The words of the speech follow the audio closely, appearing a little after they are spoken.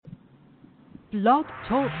Blog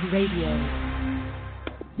Talk Radio.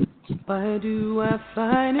 Why do I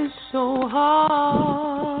find it so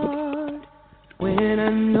hard when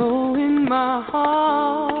I know in my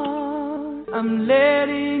heart I'm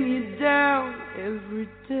letting you down every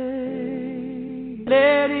day,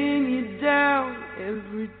 letting you down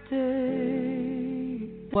every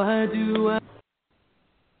day? Why do I?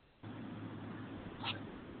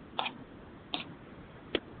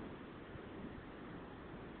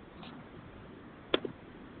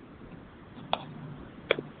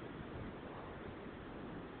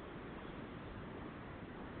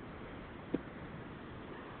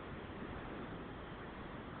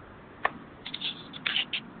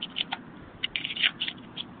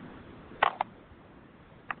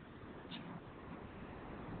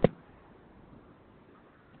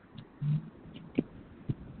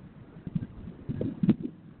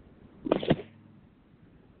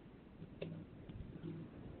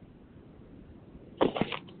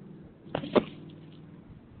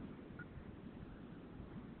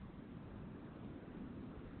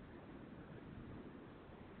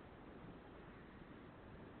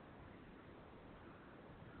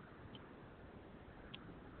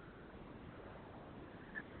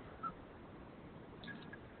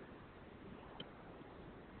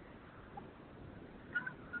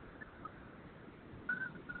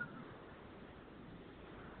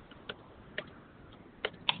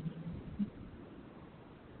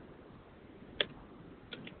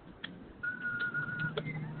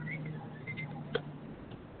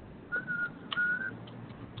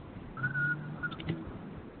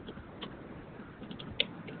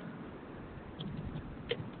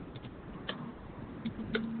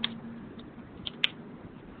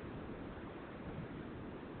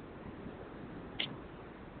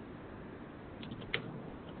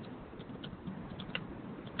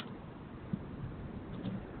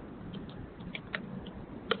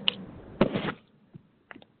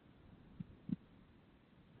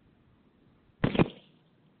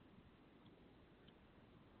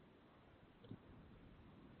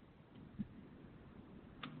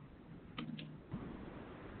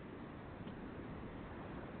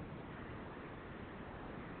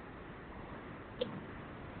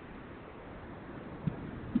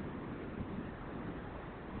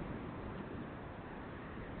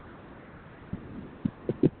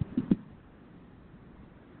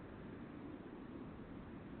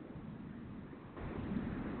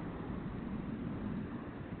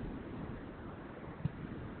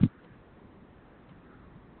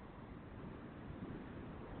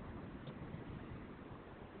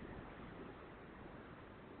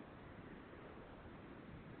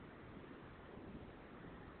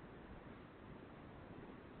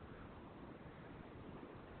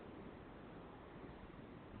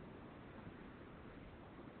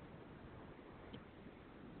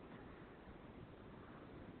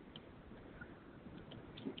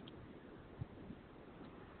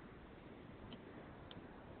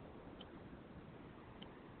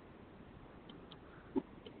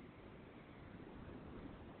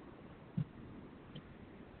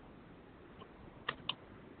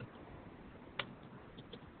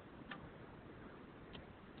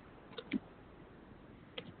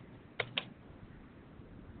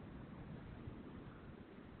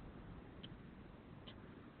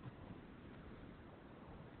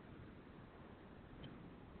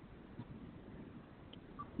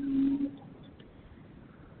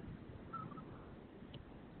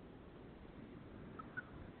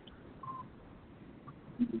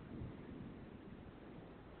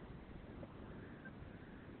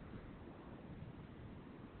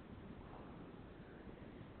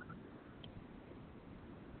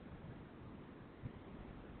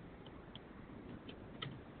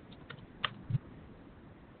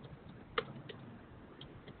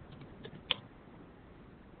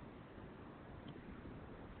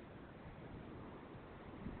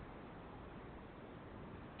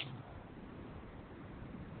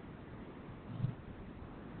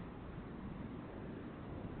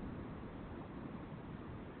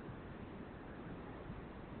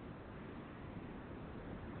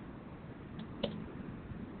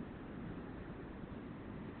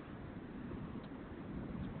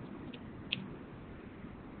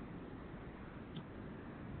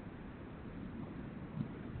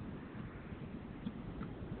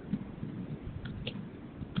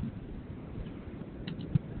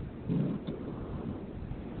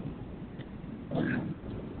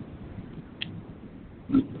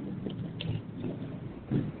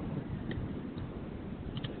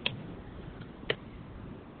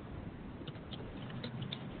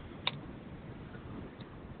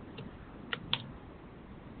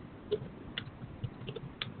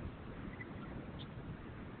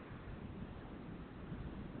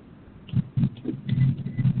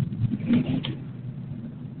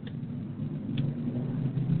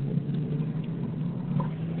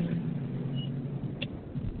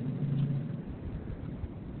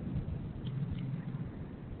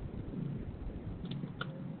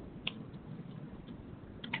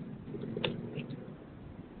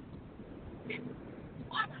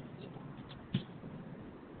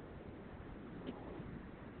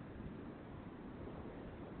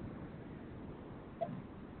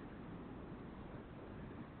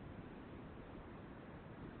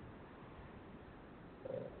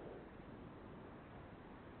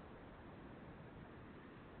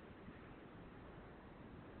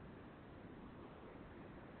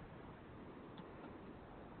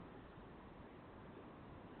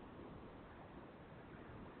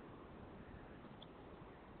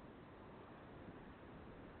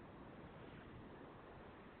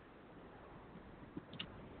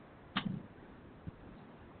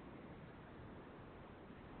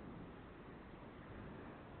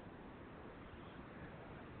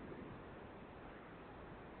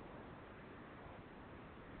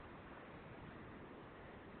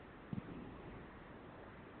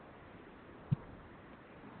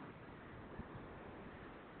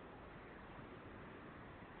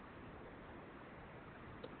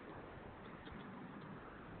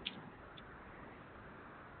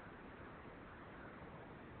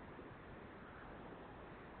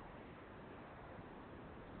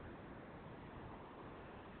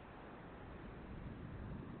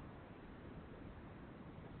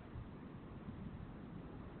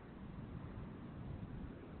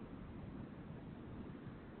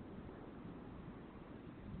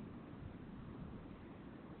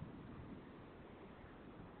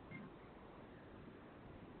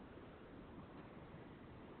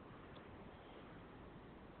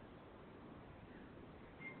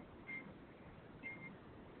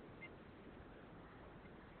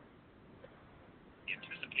 the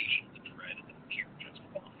anticipation, the dread, and the fear just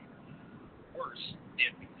fine. Worse,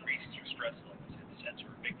 it increases your stress levels and sets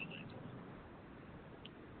your amygdala into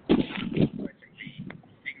I think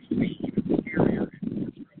things will be even scarier and more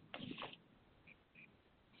stressful.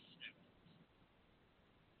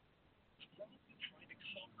 The problem with trying to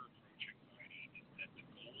conquer approach anxiety is that the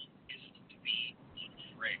goal isn't to be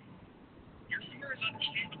unafraid. Your fear is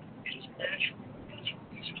understandable. It is natural. It is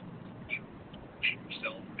reasonable. You push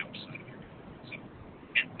yourself outside of your comfort zone,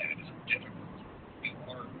 and that is difficult. You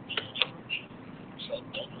are making yourself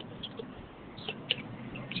vulnerable to the problems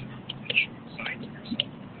and sides of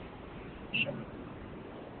yourself.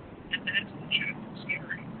 And that's legitimately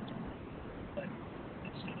scary. But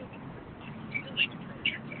instead of feeling approach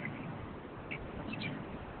anxiety, what to do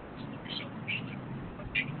is let yourself feel it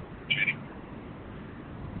genuinely.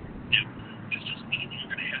 Now, this doesn't mean you're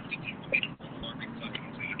going to have to do any alarm anxiety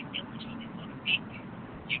attack every time you want to feel it.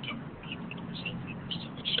 You don't need to put yourself under so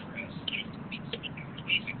much stress just to meet something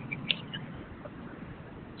amazing that you feel in your heart.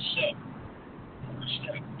 So, the first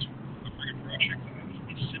step to recovering approach anxiety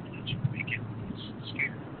is simply to make it less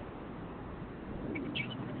scary. When you're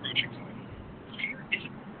dealing with approach anxiety, fear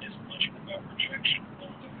isn't as much about rejection,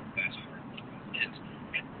 although that's hard it is,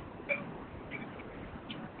 and about being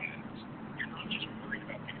avoidance. You're not just worried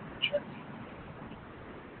about being rejected.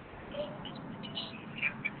 No one is going to see it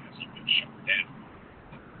happen as you've been shut down.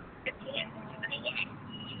 You're going to allow it.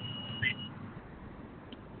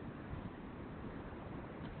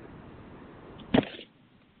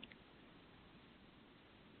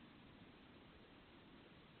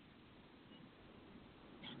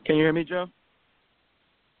 Can you hear me, Joe?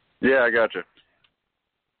 Yeah, I got you.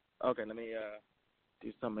 Okay, let me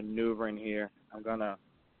do some maneuvering here.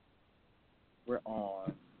 We're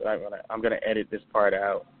on. I'm gonna edit this part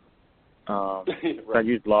out. Right. I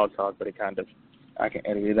use Blog Talk, but I can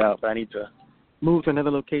edit it out. But I need to move to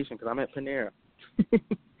another location because I'm at Panera.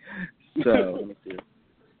 So let me see.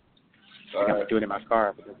 I got to do it in my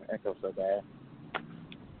car because the echo so bad.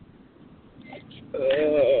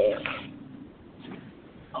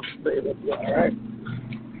 I'll stay with you, all right?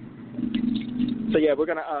 So, yeah, we're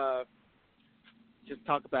going to just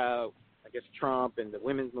talk about, I guess, Trump and the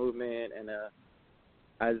women's movement and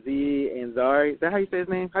Aziz Ansari. Is that how you say his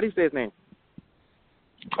name? How do you say his name?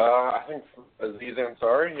 I think Aziz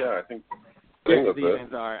Ansari. Yeah, I think Aziz that's it.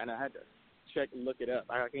 Ansari, and I had to look it up.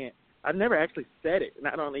 I've never actually said it, and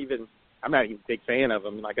I'm not even a big fan of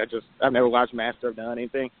him. I've never watched Master of None,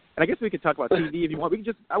 anything. And I guess we could talk about TV if you want.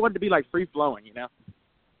 I want it to be like free flowing, you know?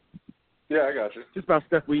 Yeah, I got you. Just about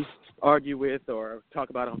stuff we argue with or talk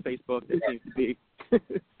about on Facebook that seems to be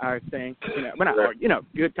our thing. We're not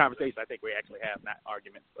good conversation. I think we actually have, not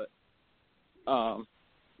arguments, but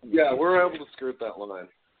yeah, we're able to skirt that line.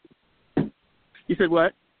 You said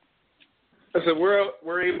what? I said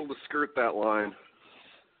we're able to skirt that line.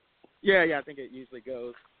 Yeah, I think it usually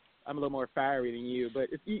goes. I'm a little more fiery than you, but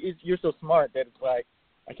you're so smart that it's like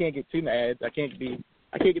I can't get too mad. I can't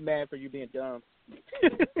get mad for you being dumb.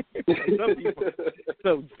 Some people are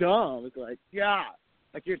so dumb. It's like, yeah,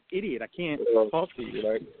 like you're an idiot. I can't talk to you.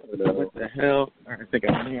 Like, what the hell? All right, I think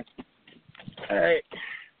I'm here. All right.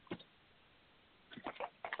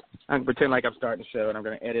 I'm going to pretend like I'm starting the show, and I'm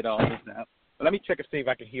going to edit all this out. But let me check and see if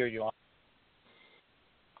I can hear you on.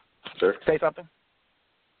 Sure. Say something.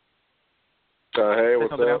 Hey,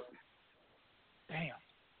 what's up? Else? Damn.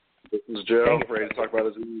 This is Joe. Ready to talk about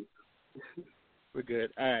Aziz. We're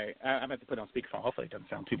good. All right. I'm going to put it on speakerphone. Hopefully it doesn't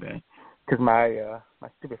sound too bad because my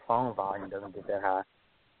stupid phone volume doesn't get that high.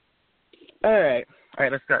 All right,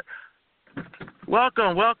 let's start.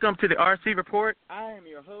 Welcome to the RC Report. I am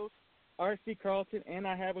your host, RC Carlton, and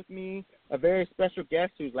I have with me a very special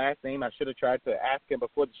guest whose last name I should have tried to ask him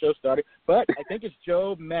before the show started, but I think it's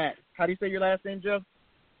Joe Matz. How do you say your last name, Joe?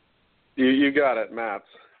 You got it, Matz.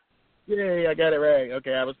 Yeah, I got it right.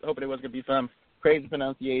 Okay, I was hoping it wasn't going to be some crazy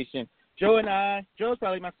pronunciation. Joe's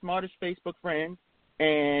probably my smartest Facebook friend,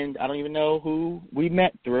 and I don't even know who we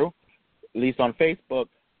met through, at least on Facebook.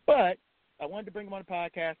 But I wanted to bring him on the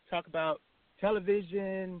podcast to talk about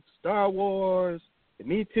television, Star Wars, the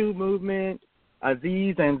Me Too movement,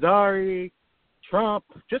 Aziz Ansari, Trump,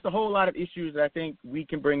 just a whole lot of issues that I think we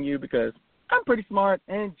can bring you because I'm pretty smart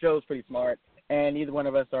and Joe's pretty smart, and neither one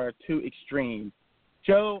of us are too extreme.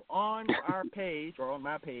 Joe, on our page, or on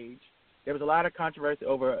my page, there was a lot of controversy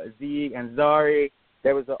over Aziz Ansari.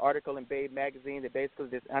 There was an article in Babe magazine that basically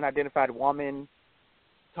this unidentified woman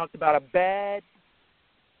talked about a bad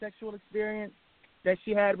sexual experience that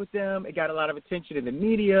she had with them. It got a lot of attention in the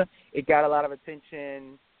media. It got a lot of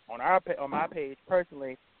attention on my page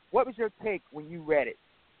personally. What was your take when you read it?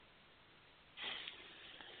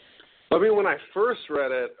 I mean, when I first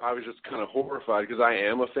read it, I was just kind of horrified because I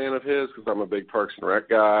am a fan of his because I'm a big Parks and Rec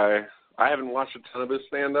guy. I haven't watched a ton of his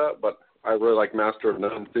stand-up, but I really like Master of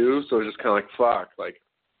None too, so it was just kind of like, fuck, like,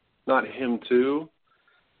 not him too.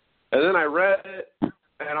 And then I read it,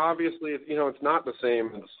 and obviously, you know, it's not the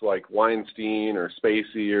same as, like, Weinstein or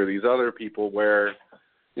Spacey or these other people where,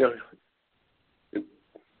 you know,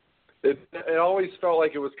 it always felt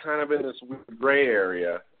like it was kind of in this weird gray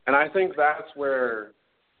area. And I think that's where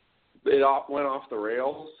it went off the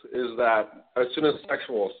rails, is that as soon as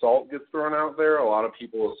sexual assault gets thrown out there, a lot of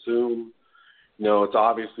people assume, you know, it's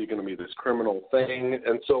obviously going to be this criminal thing.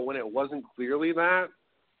 And so when it wasn't clearly that,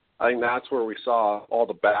 I think that's where we saw all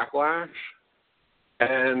the backlash.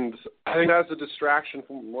 And I think that's a distraction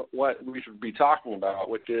from what we should be talking about,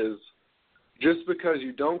 which is just because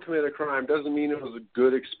you don't commit a crime doesn't mean it was a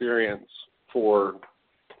good experience for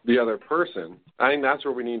the other person. I think that's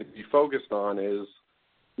where we need to be focused on is,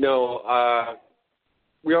 we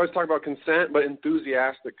always talk about consent, but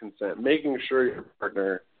enthusiastic consent, making sure your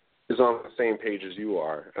partner is on the same page as you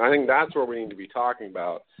are. And I think that's where we need to be talking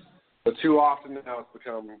about. But too often now it's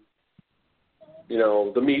become, you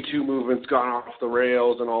know, the Me Too movement's gone off the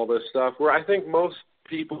rails and all this stuff, where I think most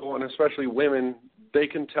people, and especially women, they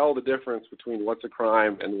can tell the difference between what's a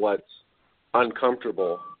crime and what's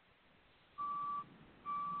uncomfortable.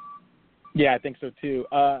 Yeah, I think so too.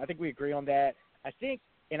 I think we agree on that. I think,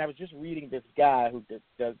 and I was just reading this guy who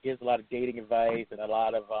gives a lot of dating advice and a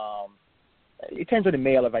lot of, he turns into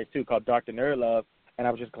male advice too, called Dr. Nerdlove, and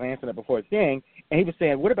I was just glancing at before his thing, and he was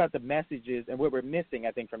saying, what about the messages and what we're missing,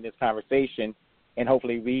 I think, from this conversation, and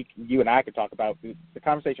hopefully you and I could talk about the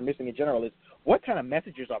conversation missing in general is, what kind of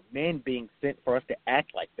messages are men being sent for us to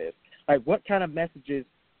act like this? Like, what kind of messages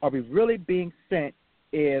are we really being sent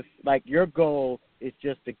if, like, your goal is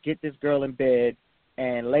just to get this girl in bed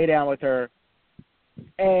and lay down with her,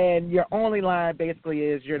 and your only line basically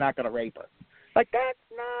is you're not going to rape her? Like, that's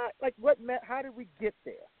not, like, how did we get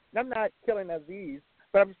there? And I'm not killing Aziz,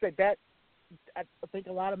 but I'm just saying that I think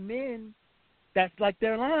a lot of men, that's like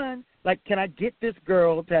their line. Like, can I get this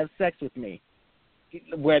girl to have sex with me?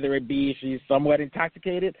 Whether it be she's somewhat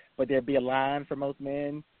intoxicated, but there'd be a line for most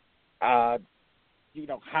men. You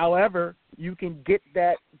know, however, you can get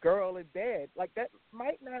that girl in bed. Like, that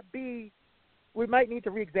might not be, we might need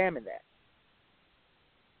to reexamine that.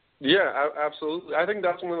 Yeah, absolutely. I think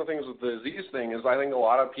that's one of the things with the Aziz thing is I think a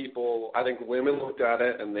lot of people, I think women looked at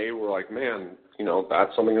it and they were like, man, you know,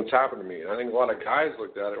 that's something that's happened to me. And I think a lot of guys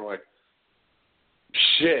looked at it and were like,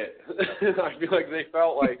 shit. I feel like they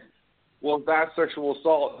felt like, well, if that's sexual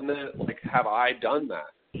assault, and then, like, have I done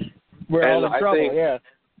that? We're all in trouble, yeah.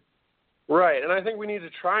 Right, and I think we need to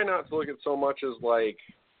try not to look at so much as, like,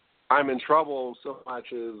 I'm in trouble so much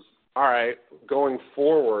as, all right, going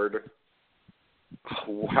forward,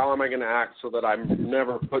 how am I going to act so that I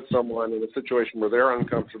never put someone in a situation where they're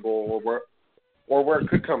uncomfortable or where it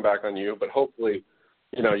could come back on you, but hopefully,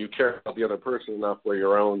 you know, you care about the other person enough where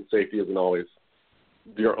your own safety isn't always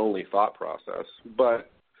your only thought process. But,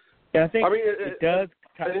 yeah, I think it does.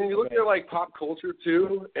 And you look at, like, pop culture,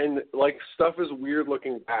 too, and, like, stuff is weird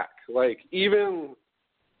looking back. Like, even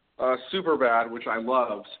Superbad, which I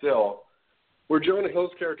love still, where Jonah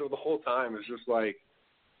Hill's character the whole time is just like,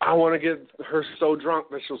 I want to get her so drunk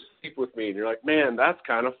that she'll sleep with me. And you're like, man, that's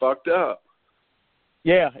kind of fucked up.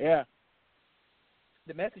 Yeah, yeah.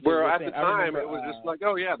 The message. Where at the time it was just like,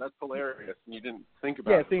 oh yeah, that's hilarious, and you didn't think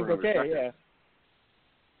about it. Yeah, it seems okay. Second. Yeah.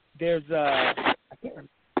 There's I can't remember.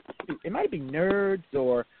 It might be Nerds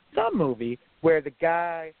or some movie where the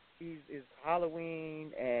guy is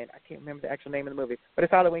Halloween, and I can't remember the actual name of the movie, but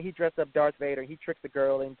it's Halloween. He dressed up Darth Vader. He tricks the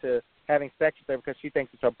girl into having sex with her because she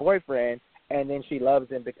thinks it's her boyfriend, and then she loves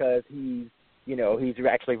him because he's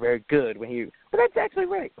actually very good but that's actually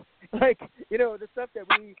rape. Like, you know, the stuff that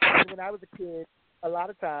when I was a kid, a lot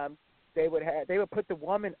of times they would put the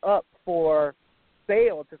woman up for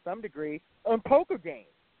sale to some degree on poker games.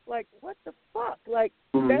 Like, what the fuck? Like,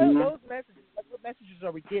 those messages, like, what messages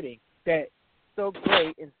are we getting that so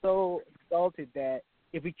great and so exalted that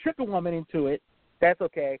if we trick a woman into it, that's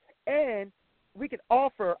okay, and we can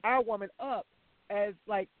offer our woman up as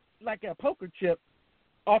like a poker chip,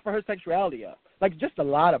 offer her sexuality up. Like, just a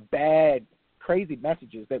lot of bad, crazy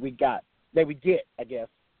messages that we get, I guess.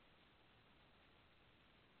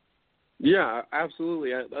 Yeah,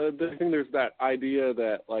 absolutely. I think there's that idea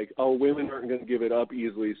that, like, oh, women aren't going to give it up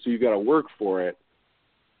easily, so you got to work for it.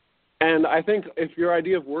 And I think if your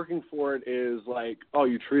idea of working for it is like, oh,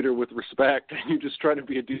 you treat her with respect and you just try to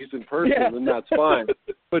be a decent person, then that's fine.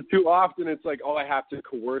 But too often it's like, oh, I have to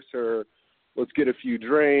coerce her. Let's get a few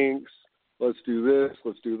drinks. Let's do this.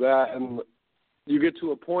 Let's do that. And you get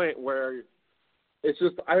to a point where it's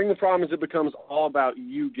just, I think the problem is it becomes all about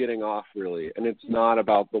you getting off, really, and it's not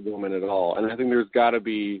about the woman at all. And I think there's got to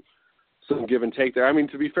be some give and take there. I mean,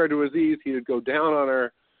 to be fair to Aziz, he would go down on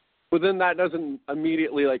her, but then that doesn't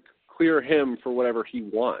immediately, like, clear him for whatever he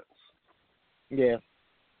wants. Yeah.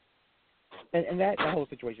 And that the whole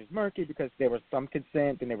situation is murky because there was some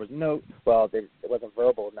consent and there was no, well, there wasn't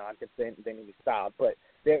verbal non-consent and then he was stopped, but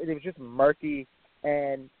it was just murky.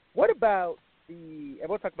 And what about and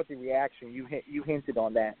we'll talk about the reaction, you hinted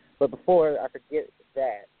on that, but before I forget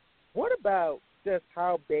that, what about just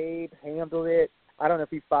how Babe handled it? I don't know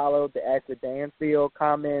if you followed the Ashley Banfield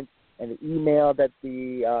comments and the email that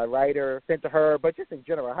the writer sent to her, but just in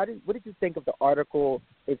general, what did you think of the article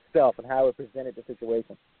itself and how it presented the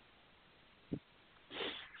situation?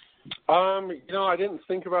 I didn't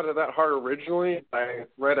think about it that hard originally. I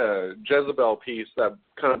read a Jezebel piece that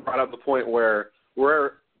kind of brought up the point where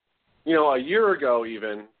a year ago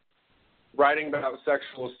even, writing about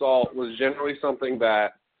sexual assault was generally something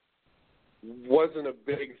that wasn't a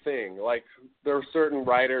big thing. Like, there were certain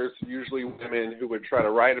writers, usually women, who would try to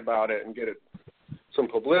write about it and get it some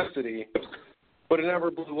publicity, but it never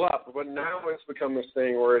blew up. But now it's become this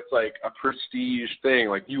thing where it's like a prestige thing.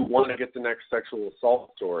 Like, you want to get the next sexual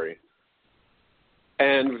assault story.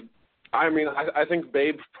 And, I mean, I think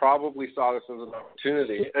Babe probably saw this as an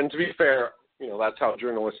opportunity. And to be fair, that's how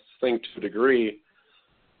journalists think to a degree.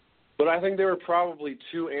 But I think they were probably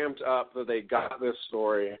too amped up that they got this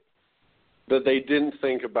story, that they didn't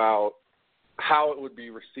think about how it would be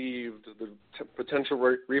received, the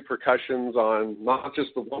potential repercussions on not just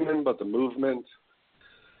the woman but the movement,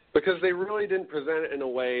 because they really didn't present it in a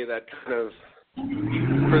way that kind of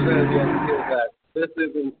presented the idea that this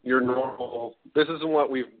isn't your normal, this isn't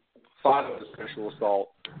what we've thought of as sexual assault.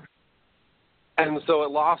 And so it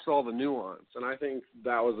lost all the nuance, and I think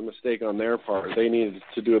that was a mistake on their part. They needed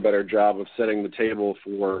to do a better job of setting the table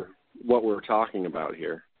for what we're talking about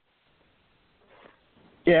here.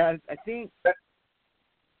 Yeah, I think...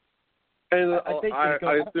 And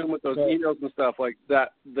I assume with those emails and stuff like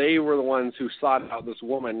that, they were the ones who sought out this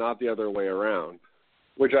woman, not the other way around,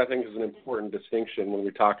 which I think is an important distinction when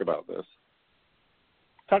we talk about this.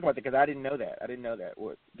 Talk about it, because I didn't know that.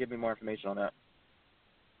 Give me more information on that.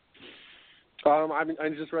 I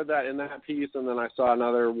just read that in that piece, and then I saw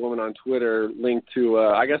another woman on Twitter linked to,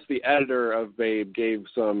 I guess the editor of Babe gave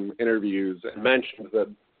some interviews and mentioned that,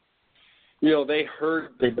 they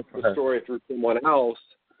heard the story through someone else,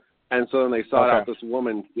 and so then they sought out this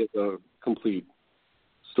woman to get the complete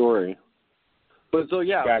story. But so,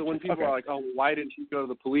 yeah, Gotcha. So when people are like, oh, why didn't she go to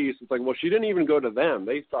the police? It's like, well, she didn't even go to them.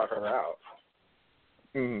 They sought her out.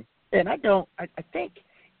 Mm-hmm. And I think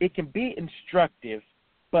it can be instructive,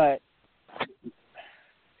 but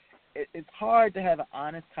it's hard to have an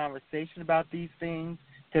honest conversation about these things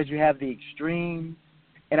because you have the extremes.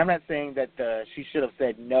 And I'm not saying that she should have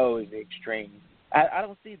said no is the extreme. I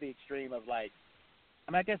don't see the extreme of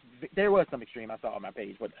I guess there was some extreme I saw on my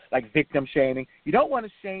page, but like victim shaming. You don't want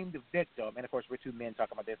to shame the victim. And, of course, we're two men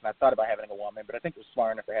talking about this, and I thought about having a woman, but I think it was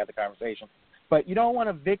smart enough to have the conversation. But you don't want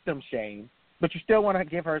to victim shame, but you still want to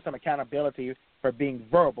give her some accountability for being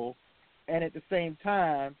verbal. And at the same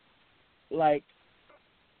time,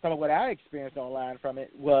 some of what I experienced online from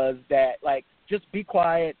it was that, just be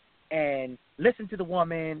quiet and listen to the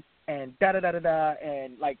woman and da-da-da-da-da.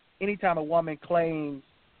 And, anytime a woman claims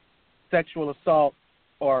sexual assault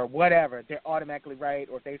or whatever, they're automatically right.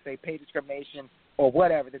 Or if they say pay discrimination or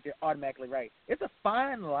whatever, that they're automatically right. It's a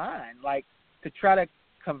fine line, to try to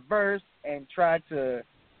converse and try to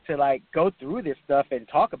go through this stuff and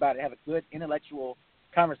talk about it, have a good intellectual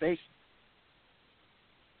conversation.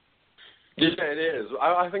 Yeah, it is.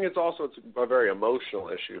 I think it's a very emotional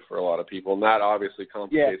issue for a lot of people, and that obviously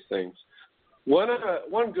complicates things.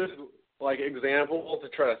 One good example to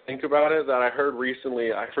try to think about it that I heard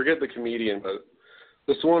recently, I forget the comedian, but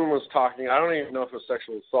this one was talking, I don't even know if it was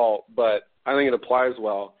sexual assault, but I think it applies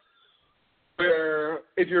well, where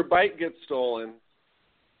if your bike gets stolen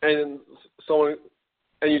and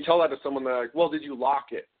you tell that to someone, they're like, well, did you lock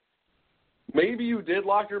it? Maybe you did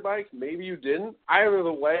lock your bike, maybe you didn't. Either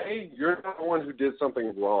the way, you're not the one who did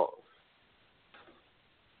something wrong.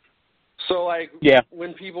 So,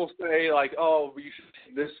 when people say, oh, you should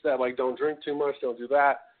take this step, don't drink too much, don't do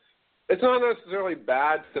that, it's not necessarily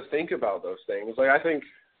bad to think about those things. I think,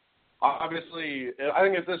 obviously,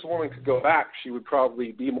 if this woman could go back, she would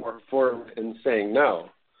probably be more firm in saying no.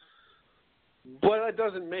 But that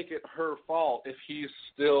doesn't make it her fault if he's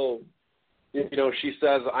still, she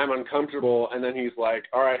says, I'm uncomfortable, and then he's like,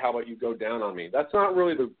 all right, how about you go down on me? That's not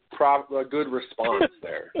really a good response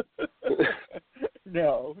there.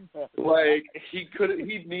 No. Like, he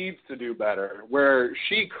needs to do better. Where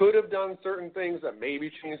she could have done certain things that maybe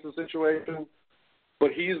changed the situation,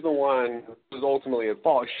 but he's the one who's ultimately at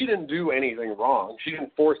fault. She didn't do anything wrong. She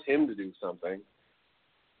didn't force him to do something.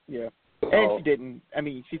 Yeah. So, And she didn't. I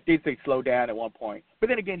mean, she did say slow down at one point. But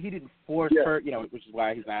then again, he didn't force her, which is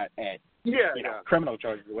why he's not at criminal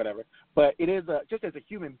charges or whatever. But it is just as a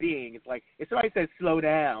human being, it's like if somebody says slow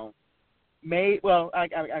down,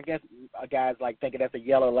 I guess a guy's like thinking that's a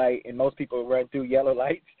yellow light, and most people run through yellow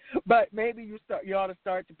lights. But maybe you ought to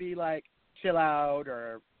start to be like chill out,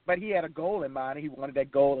 but he had a goal in mind, and he wanted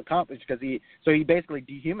that goal accomplished because he basically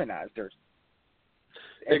dehumanized her.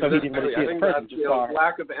 And exactly. So he didn't really see I think person, that's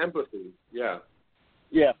lack of empathy. Yeah.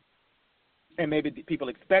 Yeah. And maybe people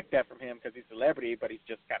expect that from him because he's a celebrity, but he's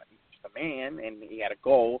just a man, and he had a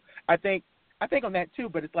goal. I think on that too.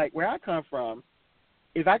 But it's like where I come from.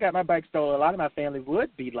 If I got my bike stolen, a lot of my family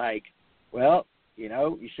would be like, well, you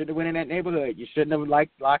shouldn't have went in that neighborhood. You shouldn't have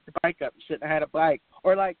locked the bike up. You shouldn't have had a bike.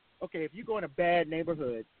 Or like, okay, if you go in a bad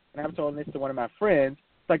neighborhood, and I'm telling this to one of my friends,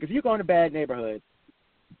 it's like if you go in a bad neighborhood,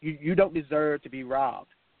 you don't deserve to be robbed.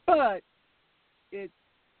 But it's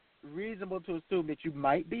reasonable to assume that you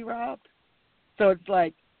might be robbed. So it's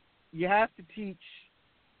like you have to teach,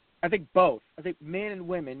 I think both. I think men and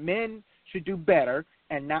women. Men should do better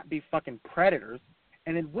and not be fucking predators.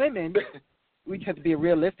 And then women, we just have to be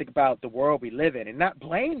realistic about the world we live in and not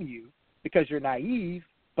blame you because you're naive,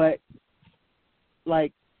 but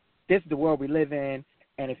like this is the world we live in,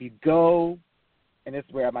 and if you go, and this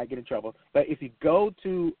is where I might get in trouble, but if you go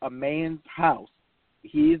to a man's house,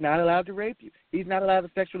 he's not allowed to rape you. He's not allowed to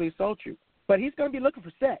sexually assault you, but he's going to be looking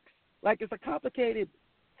for sex. Like it's a complicated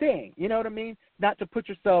thing, you know what I mean? Not to put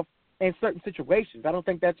yourself in certain situations. I don't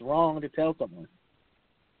think that's wrong to tell someone.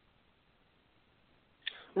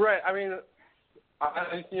 Right. I mean,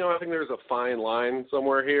 I think there's a fine line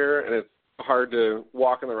somewhere here, and it's hard to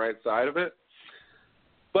walk on the right side of it.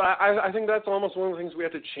 But I think that's almost one of the things we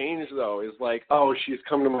have to change, though, is like, oh, she's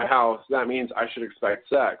come to my house. That means I should expect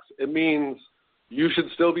sex. It means you should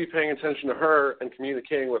still be paying attention to her and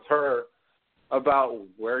communicating with her about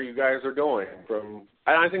where you guys are going from.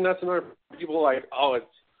 And I think that's another people like, oh,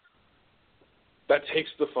 that takes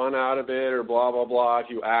the fun out of it or blah, blah, blah, if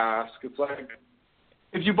you ask. It's like,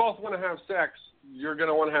 if you both want to have sex, you're going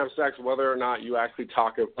to want to have sex whether or not you actually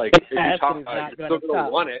talk. Like, if you talk about it, you're still going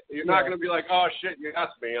to want it. You're not going to be like, oh, shit, you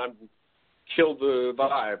asked me. I'm killed the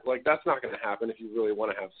vibe. Like, that's not going to happen if you really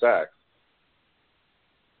want to have sex.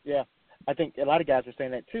 Yeah. I think a lot of guys are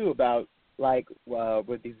saying that, too, about, like,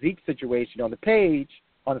 with the Zeke situation on the page,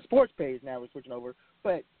 on the sports page now we're switching over,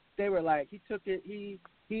 but they were like, he took it,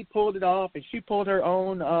 he pulled it off, and she pulled her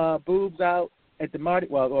own boobs out at the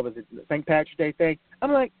what was it, St. Patrick's Day thing.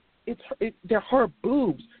 I'm like, they're her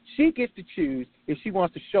boobs. She gets to choose if she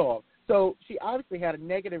wants to show them. So she obviously had a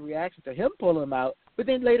negative reaction to him pulling them out, but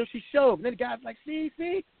then later she showed. And then the guy's like, see,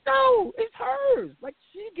 no, it's hers. Like,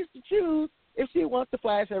 she gets to choose if she wants to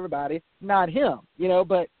flash everybody, not him,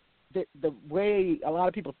 But the way a lot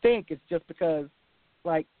of people think is just because,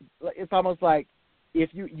 like, it's almost like if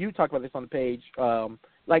you talk about this on the page,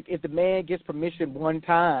 like if the man gets permission one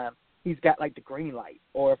time, he's got, like, the green light.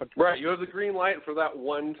 Or if right, you have the green light for that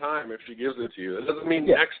one time if she gives it to you. It doesn't mean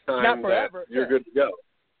next time that you're good to go.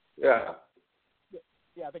 Yeah.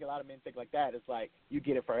 Yeah, I think a lot of men think like that. It's like you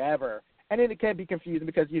get it forever. And then it can be confusing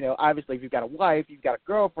because, obviously if you've got a wife, you've got a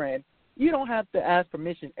girlfriend, you don't have to ask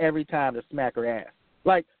permission every time to smack her ass.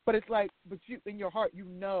 Like, but it's like, but you in your heart,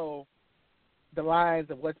 the lines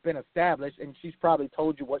of what's been established, and she's probably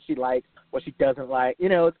told you what she likes, what she doesn't like.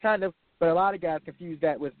 It's kind of, but a lot of guys confuse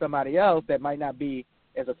that with somebody else that might not be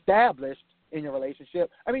as established in your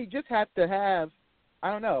relationship. I mean, you just have to have,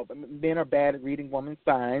 I don't know, men are bad at reading women's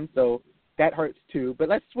signs, so that hurts too. But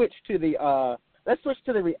let's switch to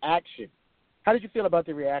the reaction. How did you feel about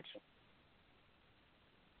the reaction?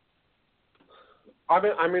 I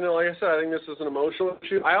mean, like I said, I think this is an emotional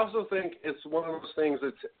issue. I also think it's one of those things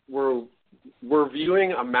that we're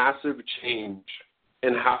viewing a massive change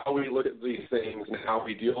in how we look at these things and how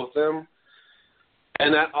we deal with them,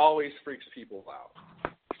 and that always freaks people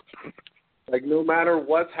out. Like, no matter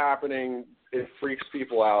what's happening, it freaks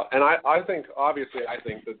people out. And I think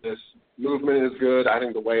that this movement is good. I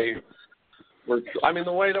think the way that we're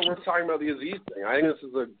talking about the Aziz thing, I think this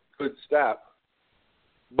is a good step.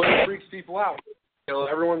 But it freaks people out.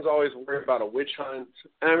 Everyone's always worried about a witch hunt.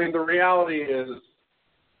 And I mean, the reality is,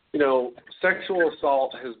 sexual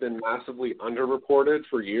assault has been massively underreported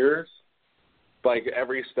for years. Like,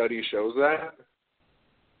 every study shows that.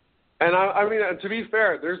 And I mean, to be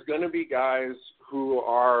fair, there's going to be guys who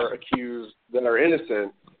are accused that are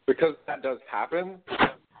innocent, because that does happen.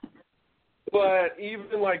 But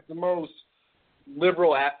even like the most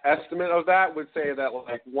liberal estimate of that would say that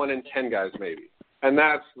like 1 in 10 guys maybe, and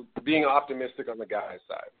that's being optimistic on the guy's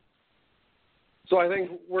side. So I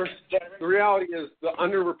think the reality is the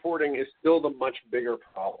underreporting is still the much bigger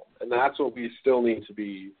problem, and that's what we still need to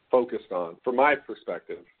be focused on, from my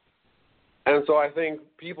perspective. And so I think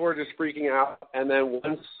people are just freaking out, and then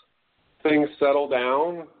once things settle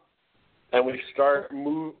down and we start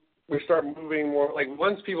moving more, like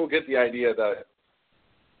once people get the idea that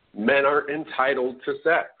men aren't entitled to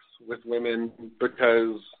sex with women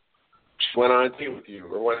because she went on a date with you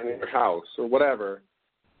or went in your house or whatever,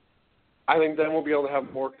 I think then we'll be able to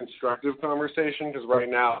have more constructive conversation, because right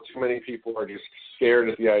now too many people are just scared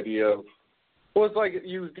at the idea of, well, it's like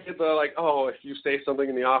you get the, like, oh, if you say something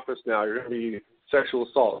in the office now, you're going to be sexual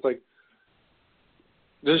assault. It's like,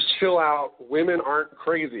 just chill out. Women aren't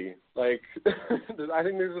crazy. Like, I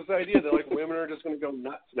think there's this idea that, like, women are just going to go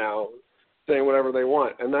nuts now saying whatever they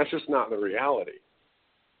want, and that's just not the reality.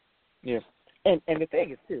 Yeah. And the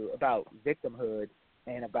thing is, too, about victimhood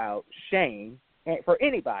and about shame, and for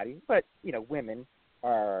anybody, but, you know, women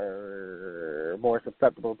are more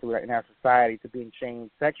susceptible to it in our society to being shamed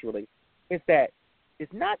sexually, is that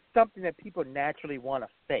it's not something that people naturally want to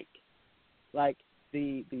fake. Like,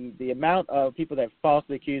 the amount of people that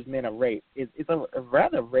falsely accuse men of rape is a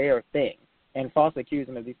rather rare thing, and falsely accuse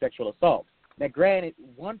them of these sexual assaults. Now, granted,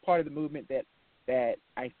 one part of the movement that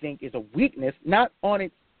I think is a weakness, not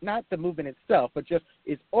the movement itself, but just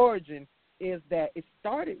its origin, is that it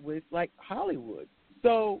started with, like, Hollywood.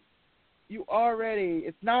 So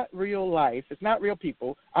it's not real life. It's not real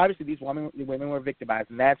people. Obviously, these women were victimized,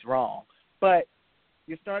 and that's wrong. But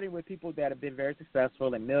you're starting with people that have been very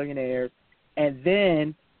successful and millionaires, and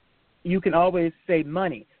then you can always say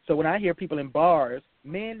money. So when I hear people in bars,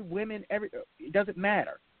 men, women, it doesn't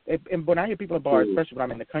matter. And when I hear people in bars, especially when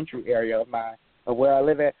I'm in the country area of where I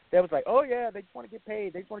live at, they was like, oh, yeah, they just want to get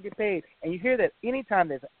paid. They just want to get paid. And you hear that anytime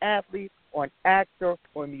there's an athlete or an actor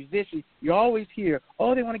or a musician, you always hear,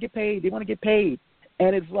 oh, they want to get paid. They want to get paid.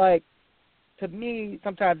 And it's like, to me,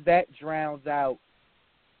 sometimes that drowns out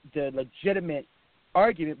the legitimate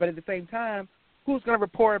argument. But at the same time, who's going to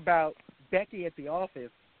report about Becky at the office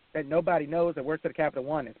that nobody knows that works at the Capital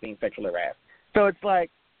One that's being sexually harassed? So it's like,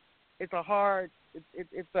 it's a hard,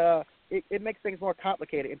 it makes things more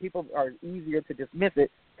complicated, and people are easier to dismiss it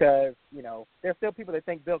because, you know, there's still people that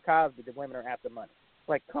think Bill Cosby, that women are after money.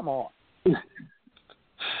 Like, come on. Right.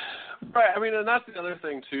 I mean, and that's the other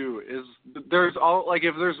thing, too, is there's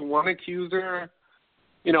if there's one accuser,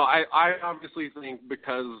 you know, I obviously think,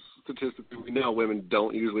 because statistically we know women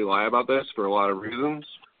don't usually lie about this for a lot of reasons,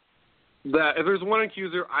 that if there's one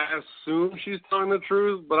accuser, I assume she's telling the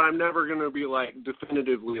truth, but I'm never going to be, like,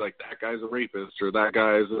 definitively, like, that guy's a rapist or that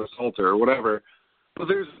guy's an assaulter or whatever. But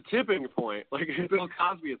there's a tipping point. Like, Bill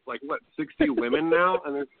Cosby, it's like, 60 women now?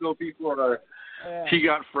 And there's still people that are, he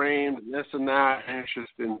got framed, and this and that, and it's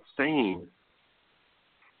just insane.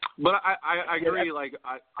 But I agree, like,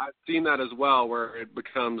 I've seen that as well, where it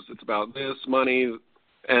becomes, it's about this, money,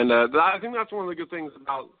 and I think that's one of the good things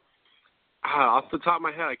about, off the top of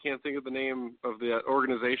my head, I can't think of the name of the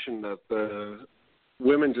organization that the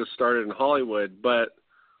women just started in Hollywood, but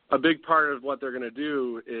a big part of what they're going to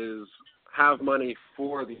do is have money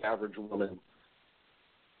for the average woman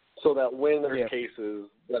so that when there's cases,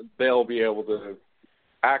 that they'll be able to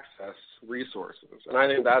access resources. And I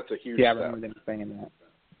think that's a huge step. I remember them saying that.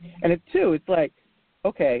 And it's like,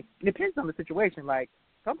 okay, it depends on the situation. Like,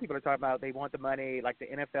 some people are talking about they want the money, like the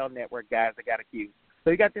NFL Network guys that got accused. So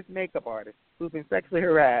you got this makeup artist who's been sexually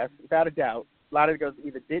harassed, without a doubt. A lot of it goes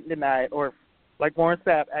either didn't deny it, or like Warren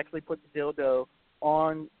Sapp actually put the dildo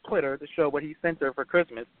on Twitter to show what he sent her for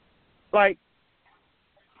Christmas. Like,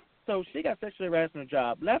 so she got sexually harassed in her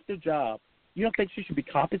job, left her job. You don't think she should be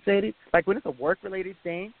compensated? Like, when it's a work-related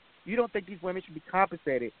thing, you don't think these women should be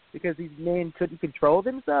compensated because these men couldn't control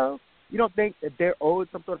themselves? You don't think that they're owed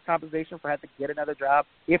some sort of compensation for having to get another job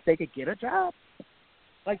if they could get a job?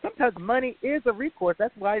 Like, sometimes money is a recourse.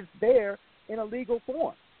 That's why it's there in a legal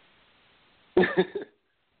form.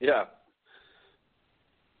 Yeah.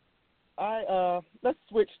 Let's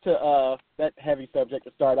switch to that heavy subject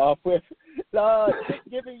to start off with.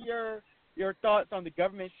 Giving your thoughts on the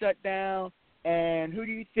government shutdown, and who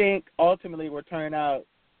do you think ultimately will turn out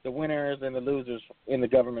the winners and the losers in the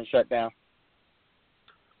government shutdown?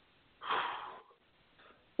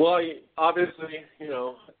 Well, obviously, you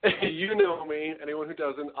know me. Anyone who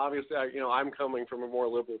doesn't, obviously, I'm coming from a more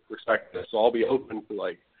liberal perspective, so I'll be open to,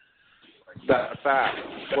 like, that fact.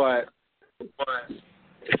 But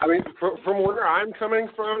I mean, from where I'm coming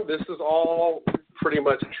from, this is all pretty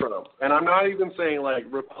much Trump. And I'm not even saying, like,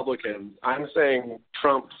 Republicans. I'm saying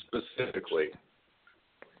Trump specifically.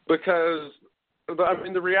 Because, I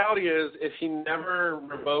mean, the reality is if he never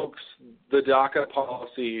revokes the DACA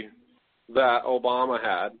policy that Obama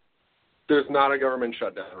had, there's not a government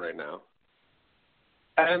shutdown right now.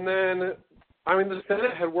 And then, I mean, the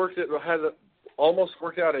Senate had almost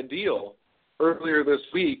worked out a deal earlier this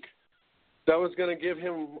week that was going to give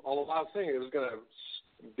him a lot of things. It was going to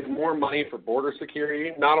give more money for border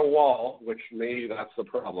security, not a wall, which maybe that's the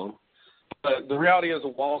problem. But the reality is a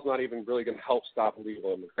wall's not even really going to help stop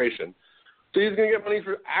illegal immigration. So he's going to get money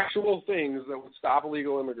for actual things that would stop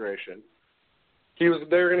illegal immigration.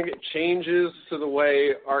 They're going to get changes to the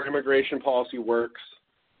way our immigration policy works.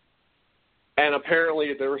 And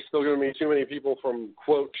apparently there were still going to be too many people from,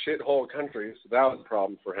 quote, shithole countries. So that was a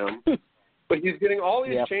problem for him. But he's getting all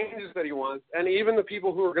these changes that he wants. And even the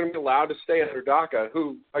people who are going to be allowed to stay under DACA,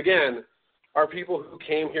 who, again, are people who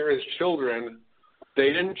came here as children. They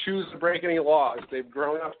didn't choose to break any laws. They've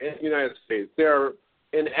grown up in the United States. They're,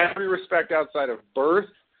 in every respect outside of birth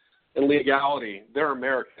and legality, they're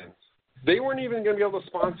Americans. They weren't even going to be able to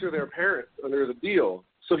sponsor their parents under the deal.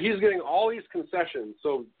 So he's getting all these concessions.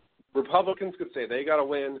 So Republicans could say they got to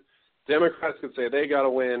win. Democrats could say they got to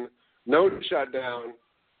win. No shutdown.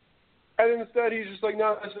 And instead he's just like,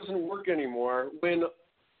 no, this doesn't work anymore. When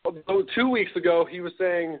 2 weeks ago he was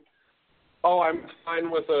saying, oh, I'm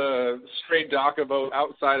fine with a straight DACA vote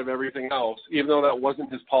outside of everything else, even though that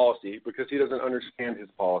wasn't his policy because he doesn't understand his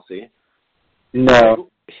policy.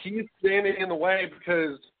 No. He's standing in the way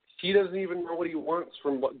because he doesn't even know what he wants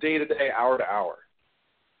from day to day, hour to hour.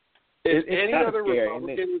 If any other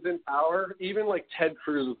Republican is in power, even like Ted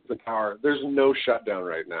Cruz is in power, there's no shutdown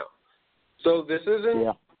right now. So this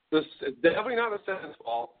isn't this is definitely not the Senate's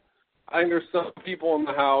fault. I think there's some people in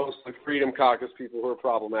the House, like Freedom Caucus people, who are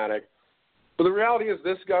problematic. But the reality is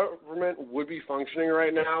this government would be functioning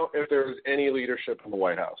right now if there was any leadership in the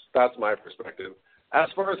White House. That's my perspective. As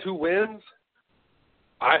far as who wins,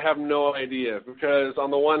 I have no idea because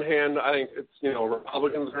on the one hand, I think it's,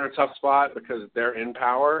 Republicans are in a tough spot because they're in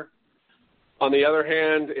power. On the other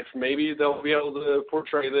hand, if maybe they'll be able to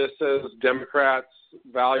portray this as Democrats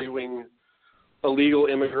valuing illegal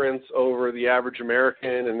immigrants over the average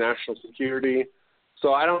American and national security.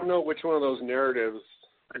 So I don't know which one of those narratives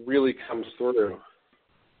really comes through.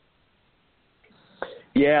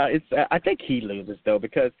 Yeah, I think he loses though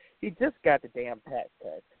because he just got the damn tax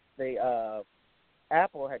cut.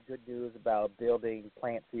 Apple had good news about building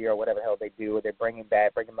plants here or whatever the hell they do. They're bringing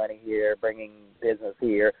money here, bringing business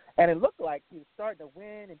here. And it looked like he was starting to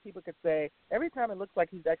win, and people could say every time it looks like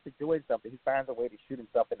he's actually doing something, he finds a way to shoot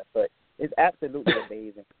himself in the foot. It's absolutely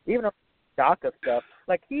amazing. Even on DACA stuff,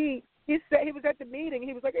 like he said he was at the meeting.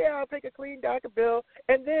 He was like, yeah, I'll take a clean DACA bill.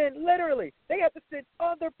 And then literally they have to send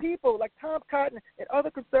other people like Tom Cotton and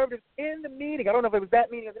other conservatives in the meeting. I don't know if it was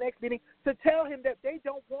that meeting or the next meeting to tell him that they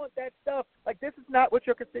don't want that stuff. Like this is not what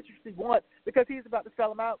your constituency wants because he's about to sell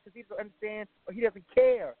them out because he doesn't understand or he doesn't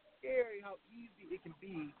care. Scary how easy it can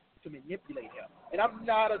be to manipulate him. And I'm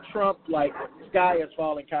not a Trump like sky is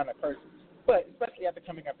falling kind of person. But especially after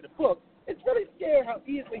coming up with the book, it's really scary how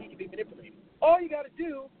easily he can be manipulated. All you got to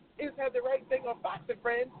do is have the right thing on Fox and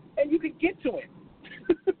Friends, and you can get to him.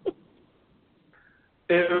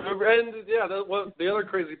 The other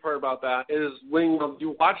crazy part about that is when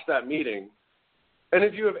you watch that meeting, and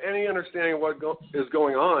if you have any understanding of what is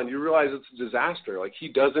going on, you realize it's a disaster. Like, he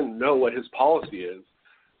doesn't know what his policy is.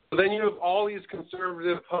 But then you have all these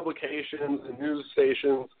conservative publications and news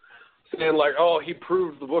stations saying, like, oh, he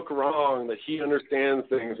proved the book wrong, that he understands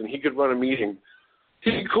things, and he could run a meeting.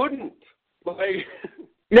 He couldn't. Like...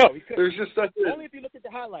 No, there's just such a... Only if you look at the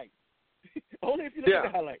highlights. Only if you look at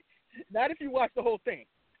the highlights. Not if you watch the whole thing.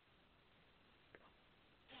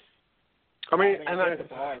 I mean the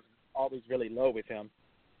bar is always really low with him.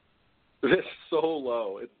 It's so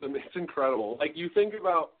low. It's incredible. Like, you think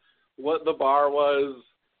about what the bar was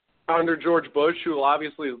under George Bush, who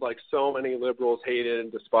obviously, like, so many liberals hated and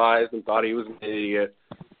despised and thought he was an idiot.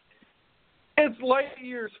 It's light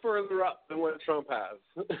years further up than what Trump has.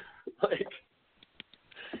 Like...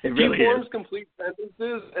 It really he forms complete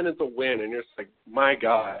sentences, and it's a win. And you're just like, my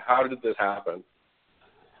God, how did this happen?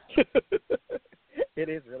 It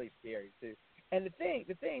is really scary, too. And the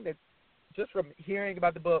thing that just from hearing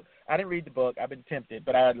about the book, I didn't read the book. I've been tempted,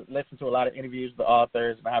 but I listened to a lot of interviews with the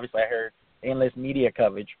authors, and obviously I heard endless media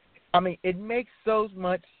coverage. I mean, it makes so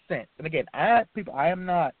much sense. And, again, I am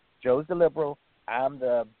not Joe's the liberal. I'm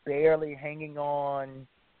the barely hanging on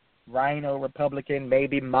Rhino Republican,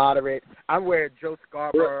 maybe moderate. I'm where Joe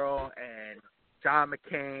Scarborough and John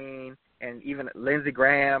McCain and even Lindsey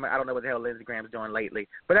Graham. I don't know what the hell Lindsey Graham's doing lately,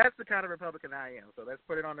 but that's the kind of Republican I am. So let's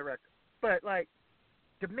put it on the record. But, like,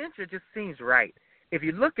 dementia just seems right. If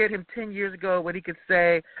you look at him 10 years ago, what he could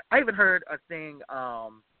say, I even heard a thing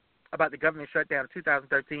about the government shutdown in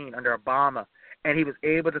 2013 under Obama, and he was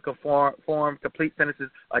able to form complete sentences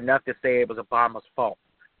enough to say it was Obama's fault.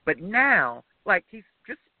 But now, like, he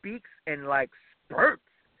just speaks in, like, spurts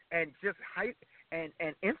and just hype and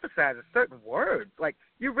emphasizes certain words. Like,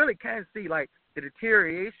 you really can see, like, the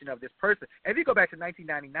deterioration of this person. And if you go back to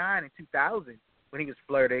 1999 and 2000 when he was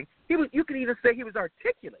flirting, you could even say he was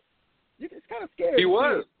articulate. It's kind of scary. He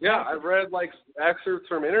was. Yeah, I've read, like, excerpts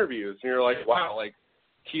from interviews, and you're like, wow, like,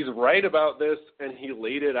 he's right about this, and he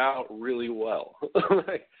laid it out really well.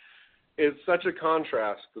 Like, it's such a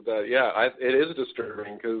contrast that, yeah, it is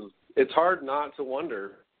disturbing because it's hard not to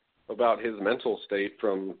wonder about his mental state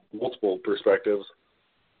from multiple perspectives.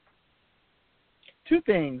 Two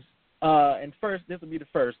things, and first, this will be the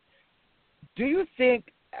first. Do you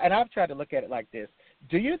think, and I've tried to look at it like this,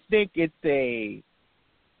 do you think it's a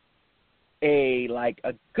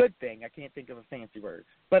good thing, I can't think of a fancy word,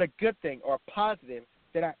 but a good thing or a positive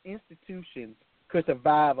that our institutions could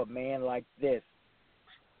survive a man like this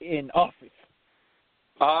in office?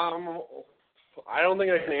 I don't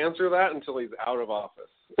think I can answer that until he's out of office.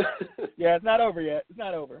 Yeah, it's not over yet. It's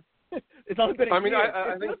not over. It's only been a year.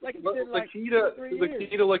 I think the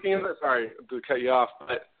key to looking at it, sorry to cut you off,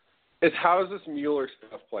 but is how does this Mueller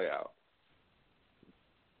stuff play out?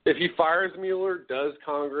 If he fires Mueller, does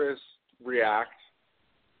Congress react?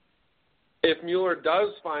 If Mueller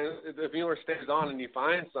stays on and he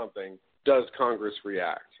finds something, does Congress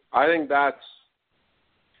react? I think that's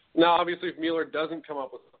now. Obviously, if Mueller doesn't come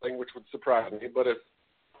up with something, which would surprise me, but if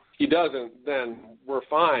he doesn't, then we're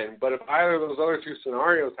fine. But if either of those other two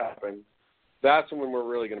scenarios happen, that's when we're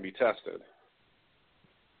really going to be tested.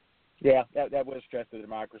 Yeah, that would stress the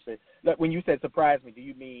democracy. When you said surprise me, do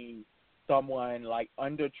you mean someone like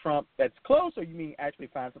under Trump that's close, or you mean actually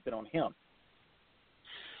find something on him?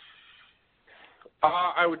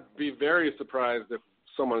 I would be very surprised if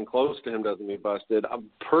someone close to him doesn't get busted.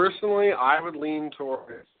 Personally, I would lean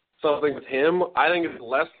towards something with him. I think it's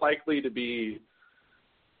less likely to be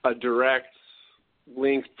a direct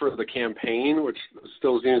link for the campaign, which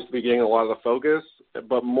still seems to be getting a lot of the focus,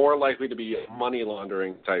 but more likely to be a money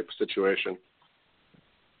laundering type situation.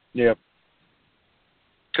 Yeah.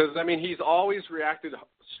 Because, I mean, he's always reacted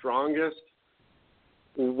strongest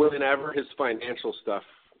whenever his financial stuff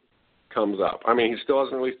comes up. I mean, he still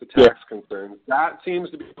hasn't released the tax concerns. That seems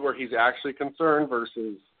to be where he's actually concerned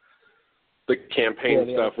versus the campaign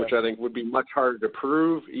stuff, which I think would be much harder to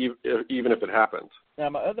prove, even if it happened. Now,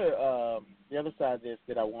 the other side of this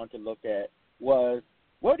that I want to look at was,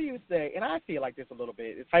 what do you say, and I feel like this a little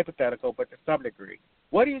bit, it's hypothetical, but to some degree,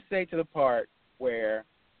 what do you say to the part where,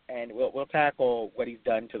 and we'll tackle what he's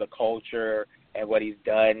done to the culture and what he's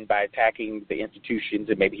done by attacking the institutions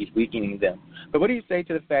and maybe he's weakening them. But what do you say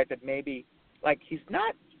to the fact that maybe, like, he's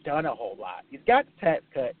not done a whole lot. He's got the tax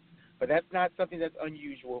cut, but that's not something that's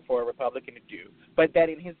unusual for a Republican to do. But that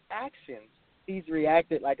in his actions, he's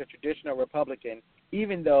reacted like a traditional Republican,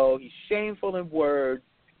 even though he's shameful in words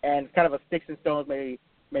and kind of a sticks and stones may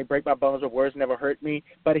break my bones or words never hurt me.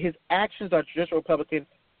 But his actions are traditional Republican,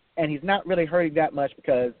 and he's not really hurting that much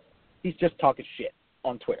because he's just talking shit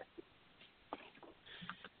on Twitter.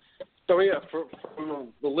 So, yeah, from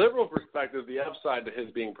the liberal perspective, the upside to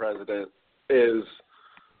his being president is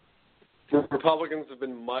Republicans have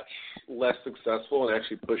been much less successful in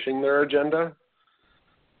actually pushing their agenda.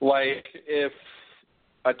 Like, if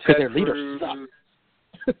a Ted Cruz...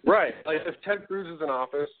 Right. Like, if Ted Cruz is in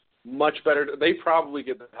office, much better. They probably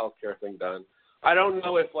get the healthcare thing done. I don't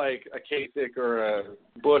know if, like, a Kasich or a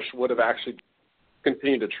Bush would have actually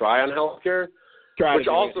continued to try on healthcare, which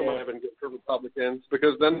also might have been good for Republicans,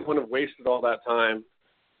 because then they wouldn't have wasted all that time.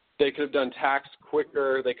 They could have done tax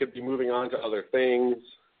quicker. They could be moving on to other things.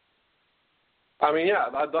 I mean, yeah,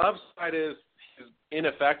 the upside is he's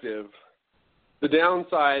ineffective. The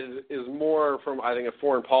downside is more from, I think, a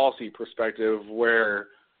foreign policy perspective, where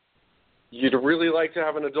you'd really like to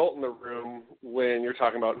have an adult in the room when you're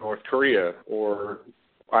talking about North Korea or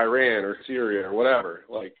Iran or Syria or whatever.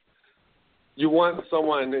 Like, you want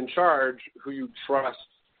someone in charge who you trust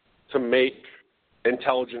to make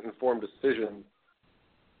intelligent, informed decisions.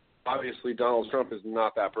 Obviously, Donald Trump is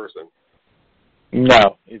not that person.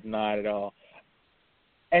 No, he's not at all.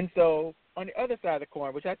 And so, on the other side of the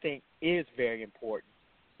coin, which I think is very important,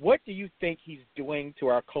 what do you think he's doing to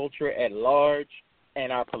our culture at large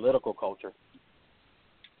and our political culture?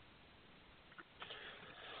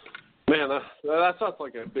 Man, that sounds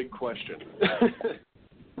like a big question.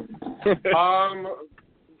 The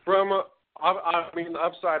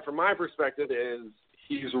upside from my perspective is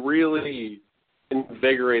he's really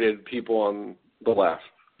invigorated people on the left,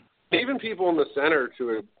 even people in the center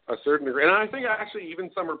to a certain degree, and I think actually even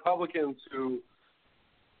some Republicans who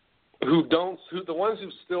the ones who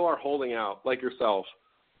still are holding out, like yourself.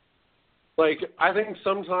 Like, I think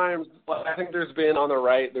sometimes, there's been on the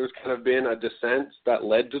right, there's kind of been a dissent that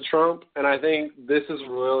led to Trump, and I think this has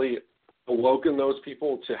really awoken those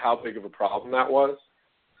people to how big of a problem that was.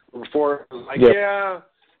 Before, it was like, yeah,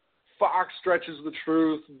 Fox stretches the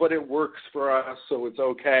truth, but it works for us, so it's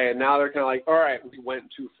okay. And now they're kind of like, all right, we went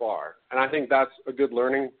too far. And I think that's a good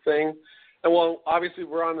learning thing. And, well, obviously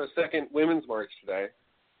we're on the second Women's March today.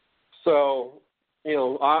 So,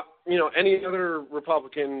 any other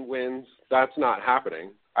Republican wins, that's not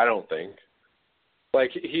happening, I don't think.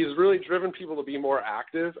 Like, he's really driven people to be more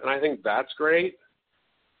active, and I think that's great.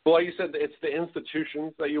 But like you said, it's the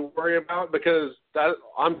institutions that you worry about, because that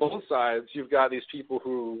on both sides, you've got these people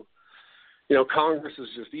who, Congress is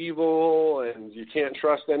just evil, and you can't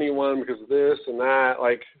trust anyone because of this and that.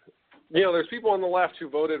 Like, there's people on the left who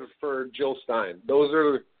voted for Jill Stein. Those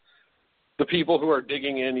are the people who are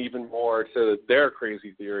digging in even more to their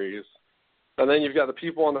crazy theories. And then you've got the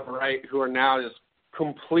people on the right who are now just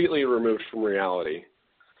completely removed from reality,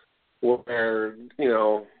 where,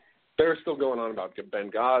 they're still going on about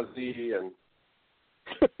Benghazi. And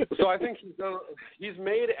so I think he's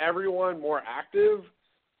made everyone more active.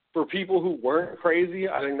 For people who weren't crazy,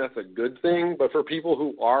 I think that's a good thing. But for people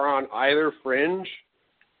who are on either fringe,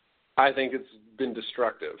 I think it's been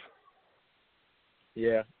destructive.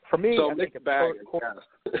 Yeah. For me, so I think it's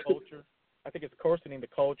culture. I think it's coarsening the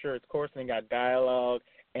culture. It's coarsening our dialogue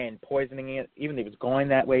and poisoning it, even if it was going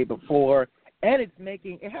that way before. And it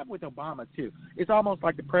happened with Obama, too. It's almost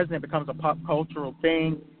like the president becomes a pop cultural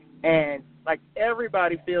thing, and, like,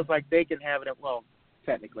 everybody feels like they can have it. Well,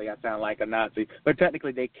 technically, I sound like a Nazi, but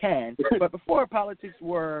technically they can. But before, politics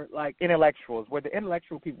were, like, intellectuals, where the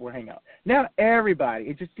intellectual people were hanging out. Now everybody,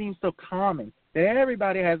 it just seems so common that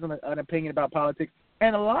everybody has an opinion about politics.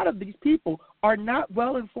 And a lot of these people are not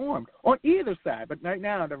well informed on either side. But right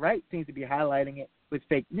now, the right seems to be highlighting it with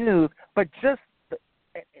fake news. But to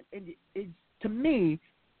me,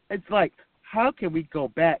 it's like, how can we go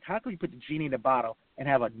back? How can we put the genie in the bottle and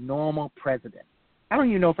have a normal president? I don't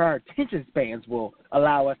even know if our attention spans will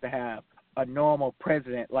allow us to have a normal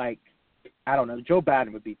president. Like, I don't know, Joe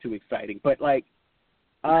Biden would be too exciting. But, like,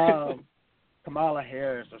 Kamala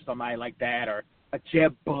Harris or somebody like that, or a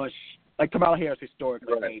Jeb Bush. Like Kamala Harris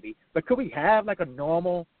historically, right. Maybe. But could we have, like, a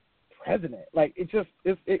normal president? Like,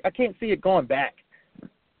 I can't see it going back.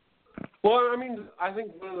 Well, I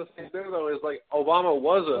think one of the things there, though, is, like, Obama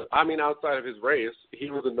was outside of his race,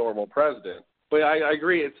 he was a normal president. But I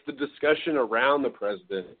agree, it's the discussion around the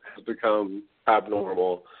president has become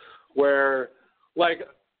abnormal, where, like,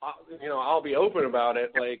 I'll be open about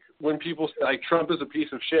it. Like, when people say, like, Trump is a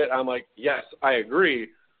piece of shit, I'm like, yes, I agree.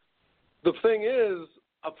 The thing is,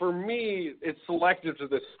 for me, it's selective to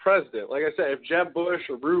this president. Like I said, if Jeb Bush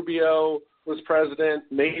or Rubio was president,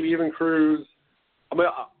 maybe even Cruz,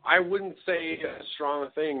 I wouldn't say strong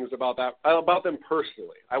things about them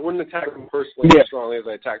personally. I wouldn't attack them personally as strongly as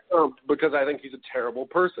I attack Trump, because I think he's a terrible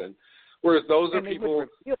person. Whereas those are people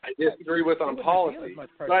I disagree with on policy.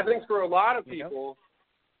 But I think for a lot of people,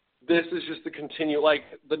 this is just to continue. Like,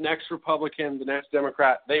 the next Republican, the next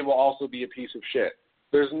Democrat, they will also be a piece of shit.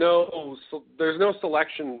 There's no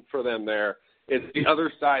selection for them there. It's the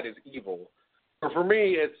other side is evil. But for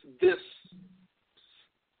me, it's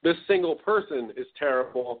this single person is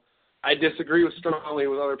terrible. I disagree strongly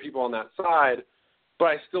with other people on that side, but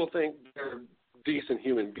I still think they're decent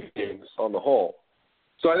human beings on the whole.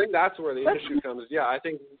 So I think that's where the issue comes. Yeah, I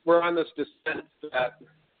think we're on this descent that,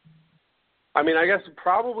 I guess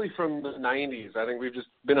probably from the 90s, I think we've just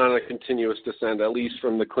been on a continuous descent, at least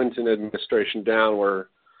from the Clinton administration down, where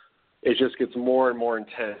it just gets more and more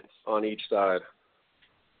intense on each side.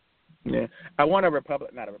 Yeah, I want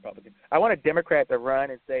I want a Democrat to run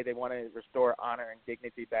and say they want to restore honor and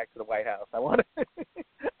dignity back to the White House. I want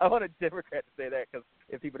a Democrat to say that, because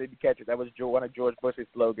if people didn't catch it, that was one of George Bush's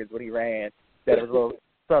slogans when he ran. That was a little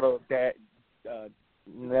subtle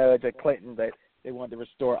nudge at Clinton that they wanted to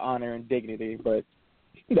restore honor and dignity, but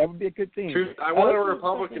that would be a good thing. I want a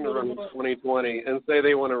Republican to run in 2020 and say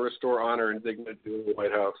they want to restore honor and dignity in the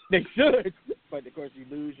White House. They should, but of course you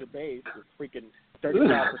lose your base with freaking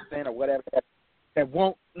 35% or whatever that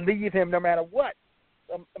won't leave him no matter what.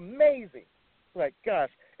 Amazing, like gosh.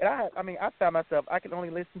 And I find myself, I can only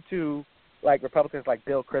listen to like Republicans like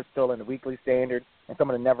Bill Kristol and the Weekly Standard and some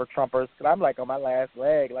of the Never Trumpers, because I'm like on my last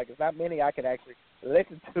leg. Like, there's not many I can actually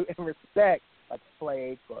listen to and respect, like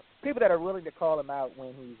Flake or people that are willing to call him out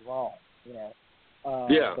when he's wrong, you know.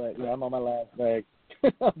 But yeah, I'm on my last leg.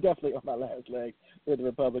 I'm definitely on my last leg with the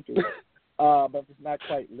Republicans. But it's not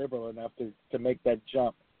quite liberal enough to make that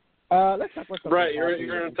jump. Let's talk about something. Right,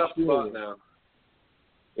 you're in a tough spot now.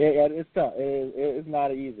 Yeah, it's tough. It's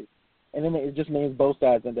not easy. And then it just means both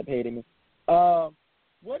sides end up hating me. We're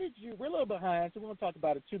a little behind, so we won't talk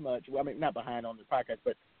about it too much. Well, I mean, not behind on the podcast,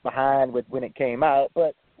 but behind with when it came out.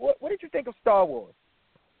 But what did you think of Star Wars?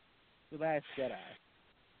 The Last Jedi.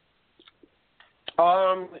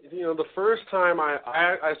 The first time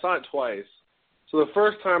I saw it twice. So the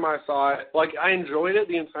first time I saw it, like, I enjoyed it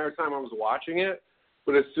the entire time I was watching it,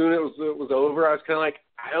 but as soon as it was over, I was kind of like,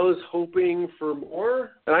 I was hoping for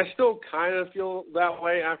more, and I still kind of feel that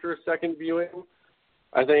way after a second viewing.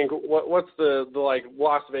 I think, what's the like,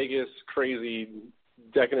 Las Vegas crazy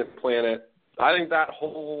decadent planet, I think that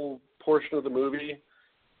whole portion of the movie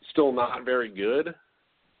still not very good.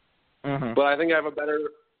 Mm-hmm. But I think I have a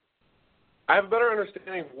better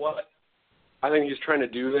understanding of what I think he's trying to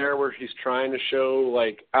do there, where he's trying to show,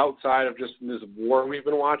 like, outside of just this war we've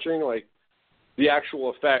been watching, like, the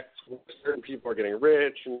actual effects. Certain people are getting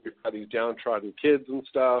rich, and we've got these downtrodden kids and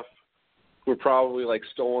stuff who are probably, like,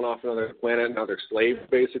 stolen off another planet, and now they're slaves,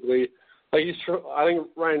 basically. Like, I think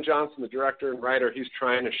Rian Johnson, the director and writer, he's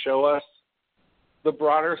trying to show us the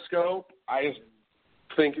broader scope. I just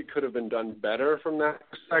think it could have been done better from that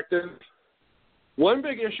perspective. One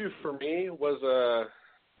big issue for me was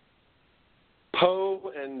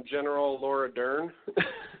Poe and General Laura Dern,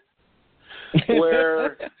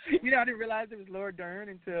 where I didn't realize it was Laura Dern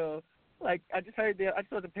until, like, I just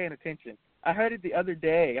wasn't paying attention. I heard it the other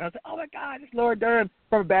day, and I was like, oh my God, it's Laura Dern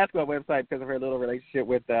from a basketball website because of her little relationship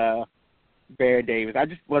with Bear Davis. I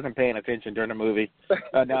just wasn't paying attention during the movie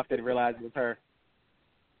enough to realize it was her.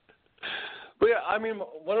 But yeah, I mean,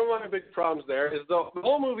 one of my big problems there is the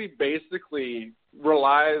whole movie basically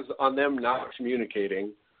relies on them not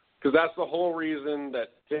communicating, because that's the whole reason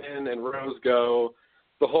that Finn and Rose go,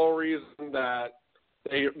 the whole reason that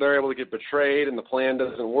they're able to get betrayed and the plan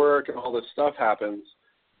doesn't work and all this stuff happens.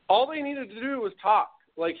 All they needed to do was talk.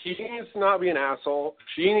 Like, he needs to not be an asshole.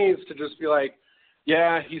 She needs to just be like,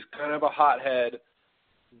 yeah, he's kind of a hothead,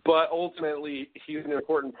 but ultimately he's an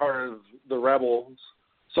important part of the rebels.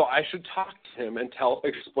 So I should talk to him and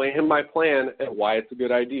explain him my plan and why it's a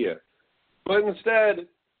good idea. But instead,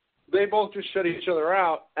 they both just shut each other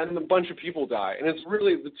out, and a bunch of people die. And it's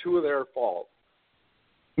really the two of their fault.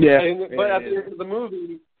 Yeah. But at the end of the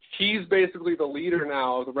movie, he's basically the leader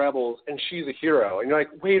now of the rebels, and she's a hero. And you're like,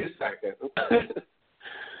 wait a second.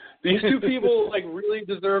 These two people, like, really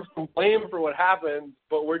deserve some blame for what happened,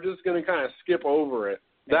 but we're just going to kind of skip over it.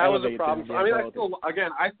 That was a problem. I mean, I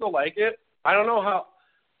still like it. I don't know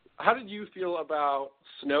how did you feel about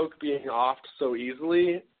Snoke being offed so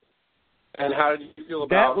easily? And how did you feel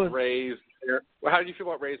about Rey's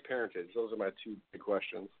parentage? Those are my two big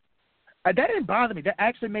questions. That didn't bother me. That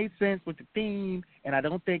actually made sense with the theme, and I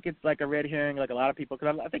don't think it's like a red herring like a lot of people,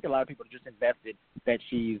 because I think a lot of people are just invested that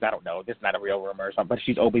she's, I don't know, this is not a real rumor or something, but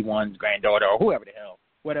she's Obi-Wan's granddaughter or whoever the hell,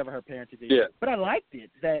 whatever her parentage is. Yeah. But I liked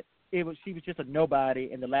it, that she was just a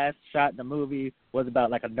nobody, and the last shot in the movie was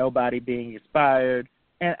about like a nobody being inspired,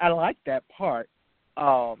 and I liked that part,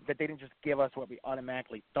 that they didn't just give us what we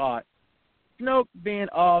automatically thought. Snoke being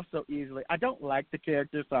off so easily, I don't like the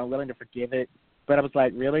character, so I'm willing to forgive it. But I was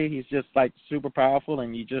like, really? He's just, like, super powerful,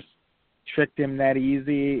 and you just tricked him that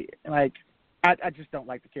easy? Like, I just don't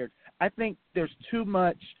like the character. I think there's too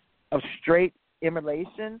much of straight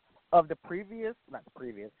emulation of the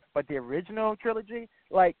original trilogy.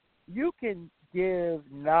 Like, you can give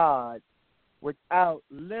nods without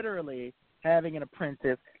literally having an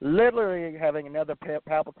apprentice, literally having another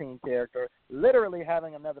Palpatine character, literally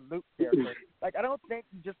having another Luke character. Like, I don't think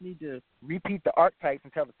you just need to repeat the archetypes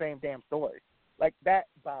and tell the same damn story. Like, that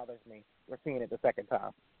bothers me. We're seeing it the second time.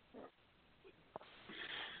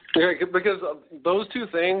 Yeah, because those two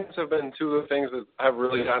things have been two of the things that have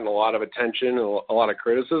really gotten a lot of attention and a lot of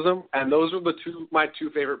criticism, and those are my two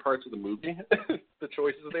favorite parts of the movie, the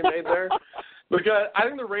choices they made there. Because I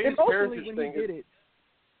think the Rey's parentage thing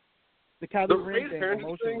the Rey's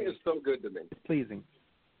parentage thing is so good to me. It's pleasing.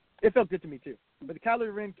 It felt good to me, too. But the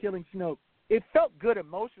Kylo Ren killing Snoke, it felt good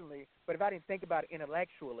emotionally, but if I didn't think about it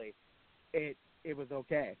intellectually, it was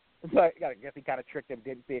okay. But I guess he kind of tricked him,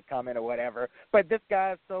 didn't see it coming or whatever. But this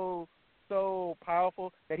guy's so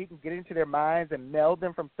powerful that he can get into their minds and meld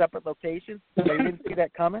them from separate locations. So you didn't see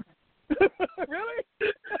that coming? Really?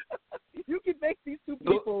 You can make these two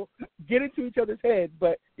people get into each other's heads,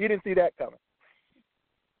 but you didn't see that coming.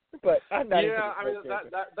 But I'm not. Yeah, I mean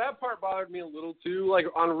that part bothered me a little too. Like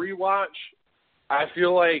on rewatch, I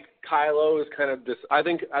feel like Kylo is kind of I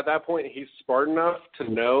think at that point he's smart enough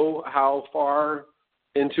to know how far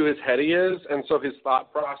into his head he is, and so his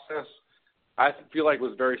thought process, I feel like,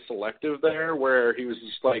 was very selective there, where he was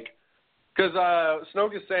just like, because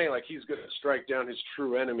Snoke is saying like he's going to strike down his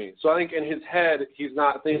true enemy. So I think in his head he's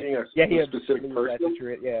not thinking of a specific person.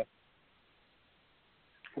 Yeah.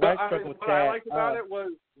 But what I liked about it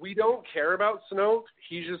was we don't care about Snoke.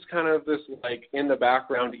 He's just kind of this like in the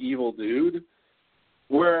background evil dude.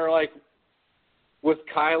 Where like with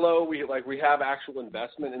Kylo, we have actual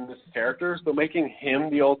investment in this character. So making him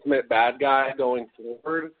the ultimate bad guy going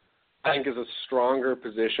forward, I think, is a stronger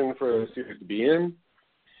position for the series to be in.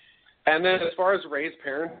 And then as far as Rey's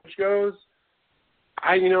parentage goes,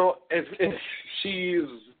 if she's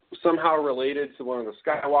somehow related to one of the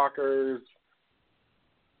Skywalkers,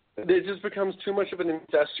 it just becomes too much of an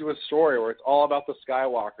incestuous story where it's all about the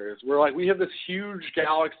Skywalkers. Where like we have this huge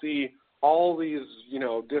galaxy, all these,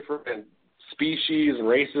 different species and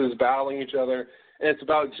races battling each other, and it's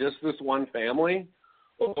about just this one family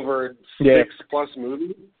over 6+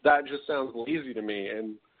 movies. That just sounds lazy to me.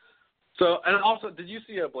 And also, did you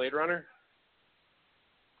see a Blade Runner?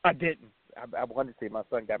 I didn't. I wanted to see. My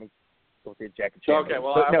son got me to go see a Jackie Chan. Okay,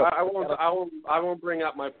 well, I won't bring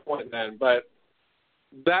up my point then, but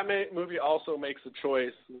that movie also makes a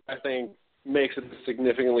choice, I think, makes it a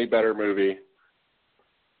significantly better movie.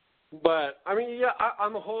 But, I mean, yeah,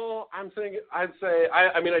 on the whole, I'm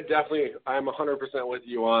 100% with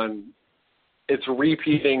you on it's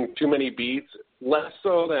repeating too many beats, less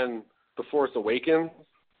so than The Force Awakens,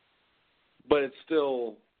 but it's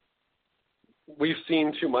still, we've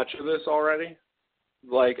seen too much of this already.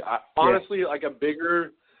 Like, honestly, like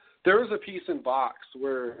there was a piece in Vox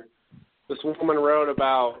where this woman wrote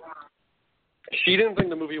about, she didn't think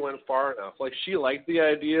the movie went far enough. Like, she liked the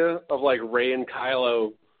idea of, like, Rey and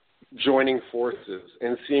Kylo joining forces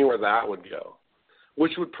and seeing where that would go,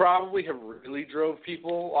 which would probably have really drove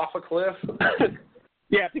people off a cliff.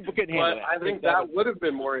 Yeah, people couldn't handle that. But I think that would have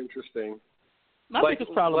been more interesting. My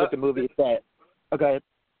biggest problem with the movie is that, okay.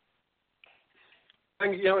 I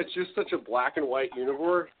think, it's just such a black and white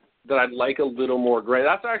universe that I'd like a little more gray.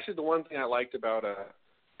 That's actually the one thing I liked about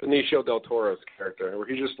Benicio del Toro's character, where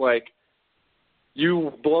he's just like,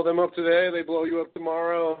 you blow them up today, they blow you up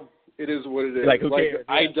tomorrow. It is what it is. Like, who cares?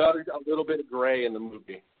 I dug a little bit of gray in the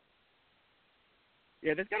movie.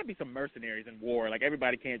 Yeah, there's got to be some mercenaries in war. Like,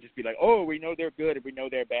 everybody can't just be like, oh, we know they're good and we know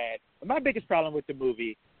they're bad. But my biggest problem with the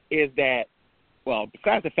movie is that, well,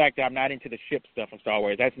 besides the fact that I'm not into the ship stuff in Star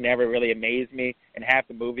Wars, that's never really amazed me, and half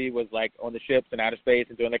the movie was, like, on the ships and outer space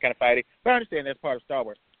and doing that kind of fighting. But I understand that's part of Star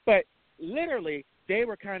Wars. But literally, they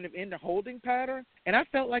were kind of in the holding pattern, and I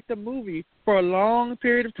felt like the movie, for a long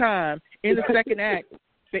period of time, in the second act,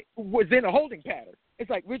 was in a holding pattern. It's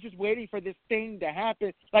like we're just waiting for this thing to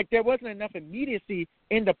happen. Like there wasn't enough immediacy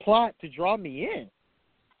in the plot to draw me in.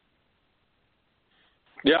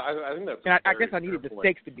 Yeah, I think that's. And I guess I needed the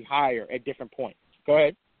stakes to be higher at different points. Go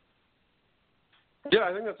ahead. Yeah,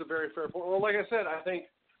 I think that's a very fair point. Well, like I said, I think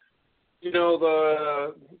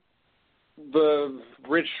the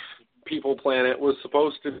rich people planet was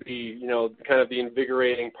supposed to be kind of the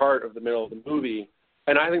invigorating part of the middle of the movie.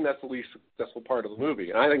 And I think that's the least successful part of the movie.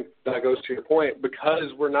 And I think that goes to your point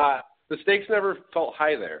because the stakes never felt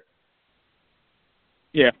high there.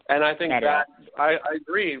 Yeah. And I think I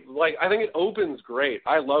agree. Like, I think it opens great.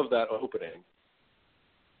 I love that opening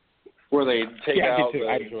where they take out the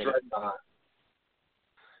dreadnought.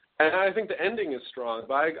 And I think the ending is strong.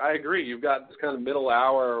 But I agree. You've got this kind of middle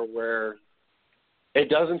hour where it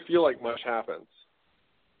doesn't feel like much happens.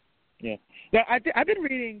 Yeah. Now, I've been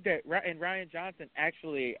reading that, and Rian Johnson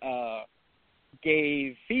actually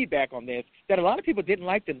gave feedback on this, that a lot of people didn't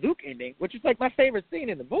like the Luke ending, which is like my favorite scene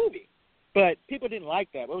in the movie. But people didn't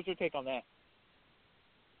like that. What was your take on that?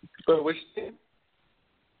 Which scene?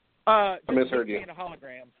 I misheard you. Being a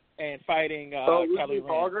hologram and fighting Kylo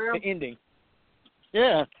hologram? The ending.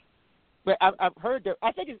 Yeah. But I've heard that.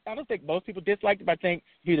 I don't think most people disliked it, but I think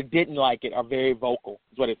either didn't like it or very vocal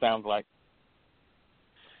is what it sounds like.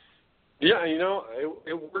 Yeah,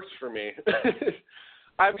 it works for me.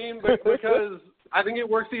 I mean, because I think it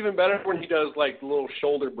works even better when he does, like, the little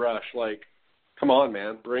shoulder brush, like, come on,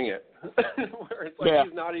 man, bring it. Where it's like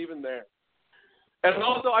he's not even there. And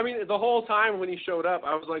also, I mean, the whole time when he showed up,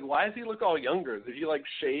 I was like, why does he look all younger? Did he, like,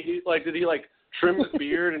 shave? Like, did he, like, trim his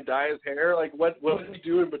beard and dye his hair? Like, what did he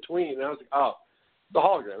do in between? And I was like, oh, the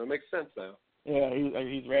hologram. It makes sense now. Yeah,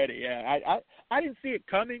 he's ready. Yeah, I didn't see it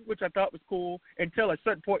coming, which I thought was cool until a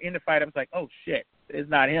certain point in the fight. I was like, oh shit, it's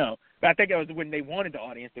not him. But I think it was when they wanted the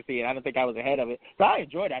audience to see it. I don't think I was ahead of it. So I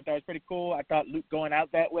enjoyed it. I thought it was pretty cool. I thought Luke going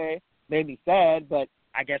out that way made me sad, but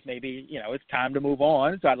I guess maybe it's time to move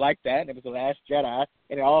on. So I liked that. And it was The Last Jedi,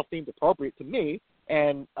 and it all seemed appropriate to me,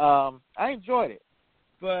 and I enjoyed it.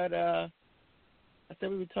 But I said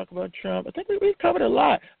we would talk about Trump. I think we covered a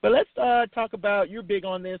lot. But let's talk about, you're big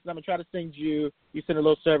on this, and I'm going to try to send you sent a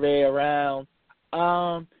little survey around.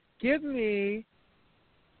 Give me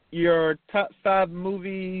your top 5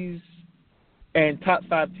 movies and top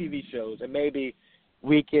 5 TV shows, and maybe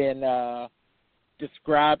we can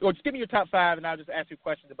describe, or just give me your top 5, and I'll just ask you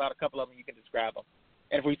questions about a couple of them. You can describe them.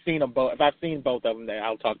 And if we've seen them both, if I've seen both of them, then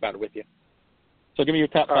I'll talk about it with you. So give me your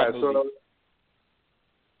top 5 movies.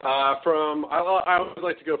 So, I always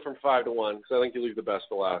like to go from 5 to 1 because I think you leave the best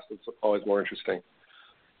for last. It's always more interesting.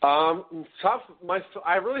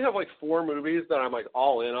 I really have like 4 movies that I'm like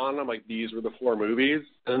all in on. I'm like, these were the 4 movies,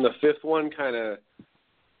 and the 5th one kind of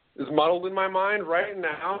is muddled in my mind. Right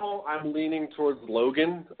now, I'm leaning towards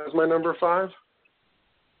Logan as my number 5.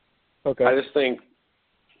 Okay. I just think,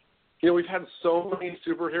 we've had so many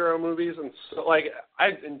superhero movies, and so, like,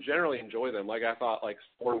 I generally enjoy them. Like, I thought like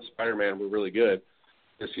Thor and Spider-Man were really good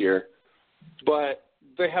this year, but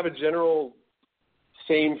they have a general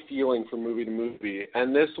same feeling from movie to movie.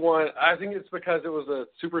 And this one, I think it's because it was a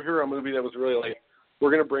superhero movie that was really like, we're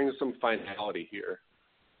going to bring some finality here.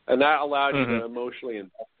 And that allowed you to emotionally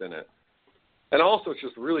invest in it. And also, it's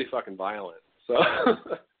just really fucking violent. So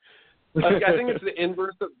like, I think it's the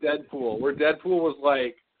inverse of Deadpool, where Deadpool was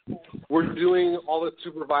like, we're doing all this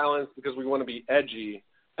super violence because we want to be edgy.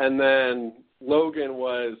 And then Logan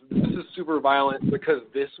was, this is super violent because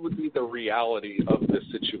this would be the reality of this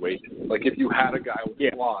situation. Like, if you had a guy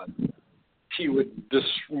with flaws, he would just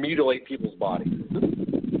mutilate people's bodies.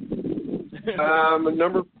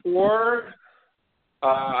 Number 4,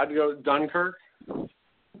 I'd go Dunkirk.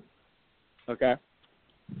 Okay.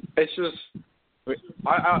 It's just,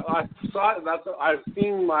 I saw it. I've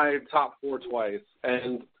seen my top 4 twice,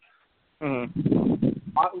 and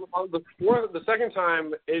the second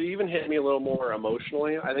time, it even hit me a little more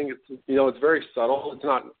emotionally. I think it's very subtle. It's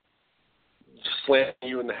not slamming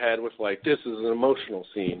you in the head with like, this is an emotional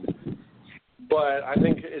scene. But I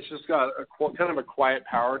think it's just got kind of a quiet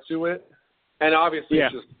power to it. And obviously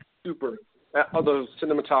it's just super, the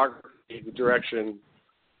cinematography, the direction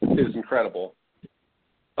is incredible.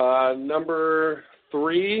 Number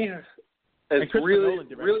 3, it's really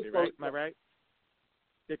close. Right? Am I right?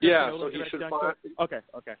 Yeah, so he should Okay.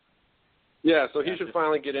 Yeah, so he should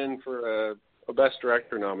finally get in for a Best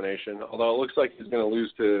Director nomination, although it looks like he's going to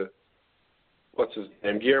lose to, what's his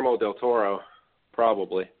name, Guillermo del Toro,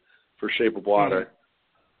 probably, for Shape of Water.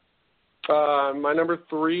 My number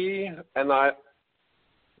 3, and like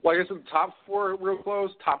I said, the top 4 real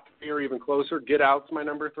close, top 3 are even closer. Get Out's my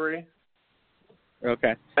number 3.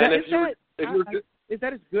 Okay. And is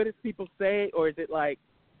that as good as people say, or is it like,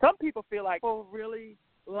 some people feel like, really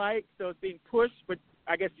like, so it's being pushed, but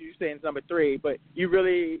I guess you're saying it's number 3, but you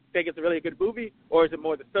really think it's a really good movie, or is it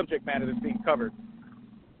more the subject matter that's being covered?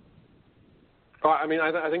 I mean,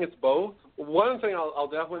 I think it's both. One thing I'll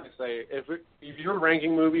definitely say, if you're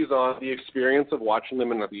ranking movies on the experience of watching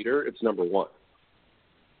them in a theater, it's number 1.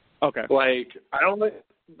 Okay. Like, I don't think,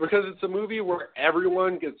 because it's a movie where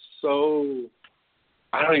everyone gets so,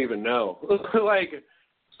 I don't even know. Like,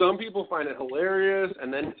 some people find it hilarious,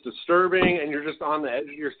 and then it's disturbing, and you're just on the edge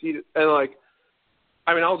of your seat. And, like,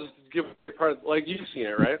 I mean, I'll just give a part, like, you've seen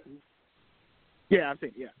it, right? Yeah, I've seen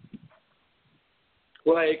it, yeah.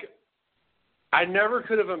 Like, I never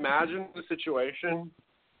could have imagined a situation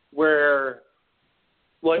where,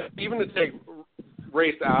 like, even to take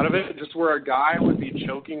race out of it, just where a guy would be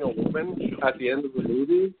choking a woman at the end of the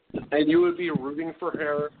movie, and you would be rooting for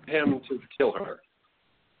him to kill her.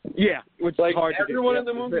 Yeah, which like is hard to do. Everyone in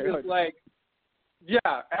the movie is like,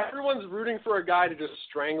 yeah, everyone's rooting for a guy to just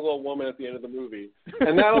strangle a woman at the end of the movie.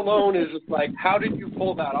 And that alone is just like, how did you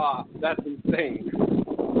pull that off? That's insane.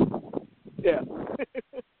 Yeah.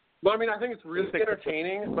 But I mean, I think it's really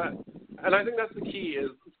entertaining, and I think that's the key is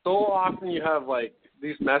so often you have like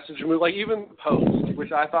these message movies, like even Post,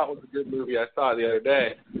 which I thought was a good movie I saw the other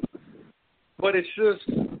day. But it's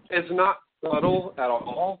not subtle at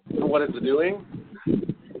all in what it's doing.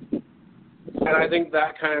 And I think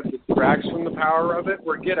that kind of distracts from the power of it,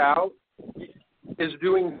 where Get Out is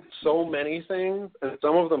doing so many things, and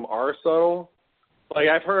some of them are subtle. Like,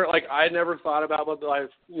 I've heard, like, I never thought about, but I've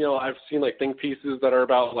seen, like, think pieces that are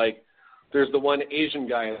about, like, there's the one Asian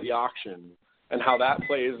guy at the auction, and how that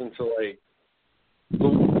plays into, like,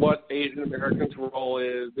 what Asian Americans' role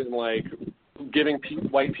is in like giving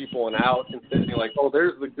white people an out and saying like, oh,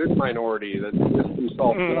 there's the good minority that just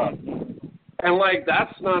themselves up. And like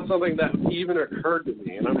that's not something that even occurred to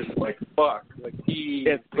me, and I'm just like, fuck. Like he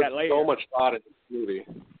put so much thought into this movie.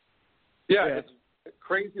 Yeah, it's a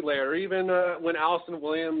crazy layer. Even when Allison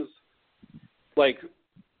Williams, like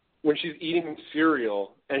when she's eating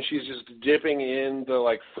cereal and she's just dipping in the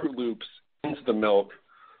like Fruit Loops into the milk,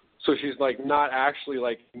 so she's like not actually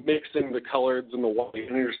like mixing the colors and the white,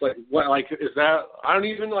 and you're just like, what? Like, is that? I don't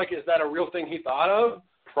even like. Is that a real thing he thought of?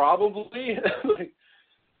 Probably. Like,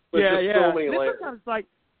 so many layers. Sometimes like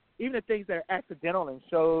even the things that are accidental in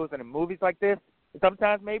shows and in movies like this,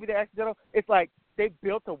 sometimes maybe they're accidental. It's like they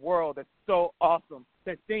built a world that's so awesome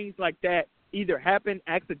that things like that either happen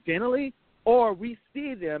accidentally or we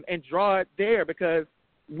see them and draw it there because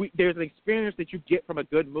there's an experience that you get from a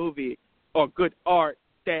good movie or good art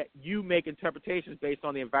that you make interpretations based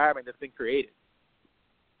on the environment that's been created.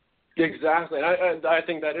 Exactly. And I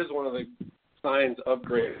think that is one of the signs of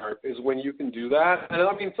great art is when you can do that. And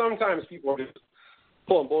I mean, sometimes people are just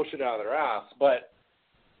pulling bullshit out of their ass, but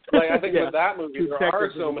like I think with that movie, there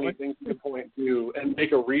are so many things you can point to and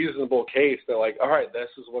make a reasonable case that like, all right, this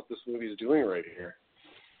is what this movie is doing right here.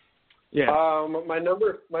 Yeah. My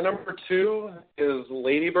number 2 is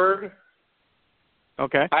Lady Bird.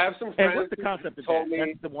 Okay. I have some friends. And what's the concept of that?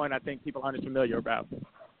 That's the one I think people aren't as familiar about.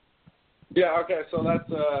 Yeah. Okay. So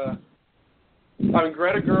that's I mean,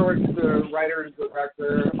 Greta Gerwig's the writer and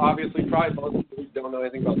director. Obviously, probably most people who don't know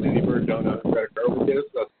anything about Lady Bird don't know who Greta Gerwig is.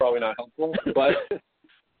 So that's probably not helpful. But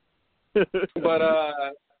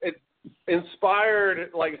it's inspired.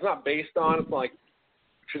 Like it's not based on. It's like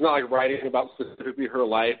she's not like writing about specifically her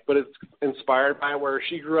life, but it's inspired by where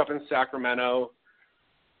she grew up in Sacramento.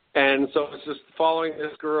 And so it's just following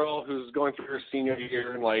this girl who's going through her senior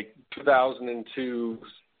year in like 2002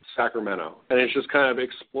 Sacramento, and it just kind of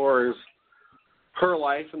explores her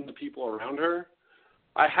life and the people around her.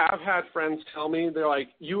 I have had friends tell me, they're like,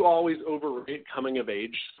 you always overrate coming of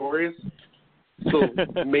age stories. So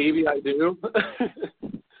maybe I do.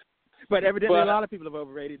 But evidently a lot of people have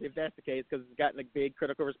overrated if that's the case because it's gotten a big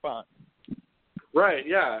critical response. Right,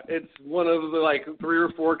 yeah. It's one of the like 3 or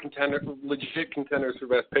 4 legit contenders for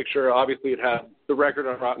Best Picture. Obviously it had the record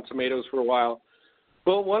on Rotten Tomatoes for a while.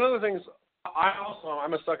 But one of the things,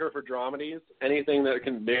 I'm a sucker for dramedies. Anything that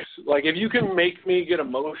can mix, like if you can make me get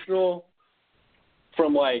emotional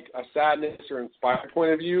from like a sadness or inspired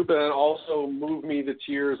point of view, but then also move me to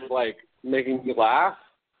tears, like making me laugh.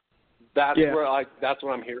 That's where that's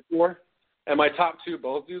what I'm here for. And my top 2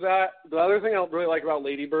 both do that. The other thing I really like about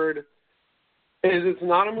Lady Bird is it's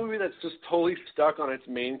not a movie that's just totally stuck on its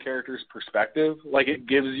main character's perspective. Like it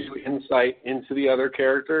gives you insight into the other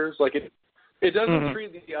characters. Like it doesn't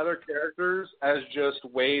treat the other characters as just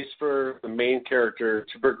ways for the main character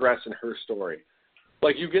to progress in her story.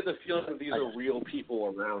 Like, you get the feeling that these are real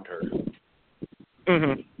people around her.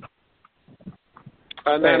 Mm-hmm.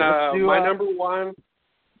 And then my number 1...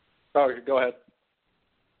 Oh, go ahead.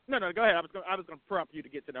 No, go ahead. I was going to prompt you to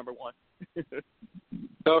get to number 1.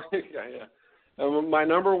 Oh, yeah. My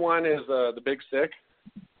number 1 is The Big Sick.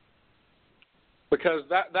 Because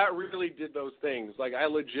that really did those things. Like I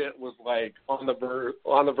legit was like on the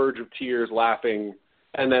verge of tears, laughing,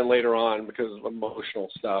 and then later on because of emotional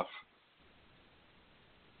stuff.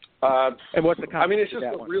 And what's the concept? I mean, it's just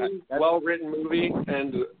a really well-written movie,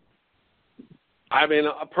 and I mean,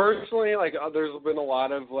 personally, like there's been a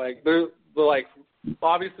lot of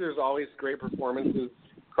obviously there's always great performances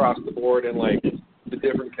across the board in like the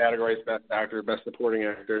different categories: Best Actor, Best Supporting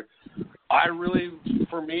Actor.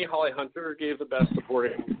 For me, Holly Hunter gave the best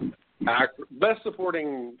supporting, I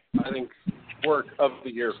think, work of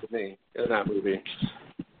the year for me in that movie.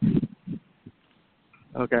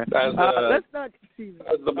 Okay. Let's not see.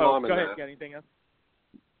 The mom go ahead. Got anything else?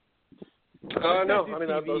 No. I mean,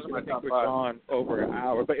 those are my top 5. We're gone over an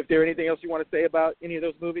hour. But if there anything else you want to say about any of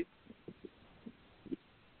those movies?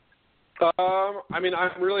 I mean,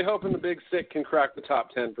 I'm really hoping The Big Sick can crack the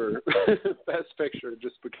top 10 for Best Picture,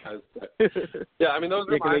 just because. But, yeah, I mean, those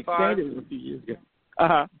are my 5. A few years ago.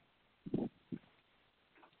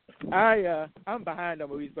 I'm behind on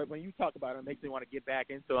movies, but when you talk about them, it makes me want to get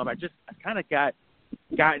back into them. I kind of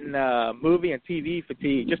gotten movie and TV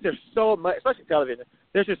fatigue. Just there's so much, especially television.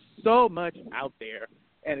 There's just so much out there,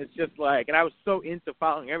 and it's just like, and I was so into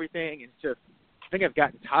following everything, and just I think I've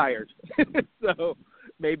gotten tired. So.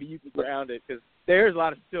 Maybe you can ground it because there's a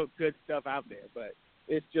lot of still good stuff out there, but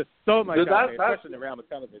it's just so much out there, especially in the realm of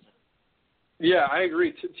television. Yeah, I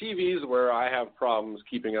agree. TV is where I have problems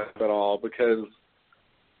keeping up at all because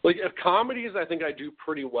Like, if comedies, I think I do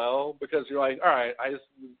pretty well because you're like, all right,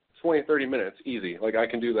 20, 30 minutes, easy. Like, I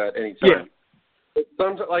can do that anytime. Yeah.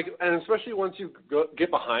 Sometimes, like, and especially once you get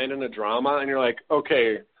behind in a drama and you're like,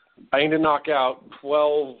 okay, I need to knock out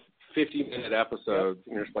 12 50-minute episodes,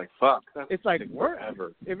 and you're just like, fuck. It's like work.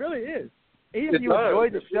 Forever. It really is. Even if you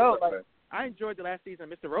enjoyed the show, like, I enjoyed the last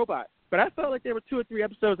season of Mr. Robot, but I felt like there were 2 or 3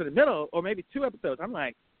 episodes in the middle, or maybe 2 episodes. I'm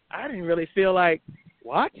like, I didn't really feel like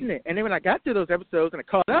watching it. And then when I got to those episodes and I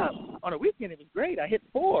caught up on a weekend, it was great. I hit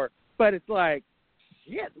 4, but it's like,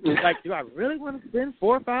 shit. Like, do I really want to spend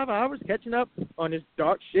 4 or 5 hours catching up on this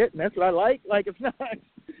dark shit? And that's what I like. Like, it's not,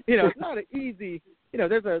 it's not an easy.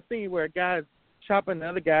 There's a scene where a guy's chopping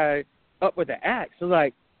another guy up with an axe. So,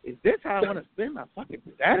 like, is this how I want to spend my fucking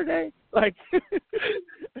Saturday? Like,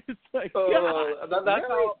 it's like,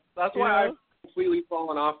 that's why I've completely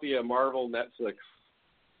fallen off the Marvel Netflix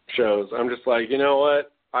shows. I'm just like, you know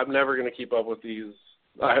what? I'm never going to keep up with these.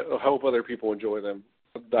 I hope other people enjoy them.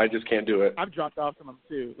 I just can't do it. I've dropped off from them,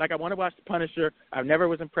 too. Like, I want to watch The Punisher. I never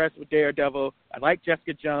was impressed with Daredevil. I like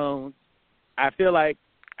Jessica Jones. I feel like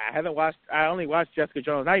I only watched Jessica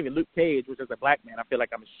Jones, not even Luke Cage, which is a black man. I feel like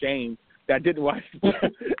I'm ashamed that I didn't watch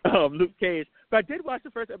Luke Cage. But I did watch the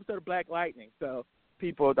first episode of Black Lightning, so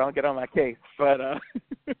people don't get on my case. But,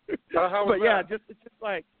 how was that? It's just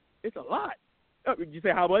like, it's a lot. Oh, did you say,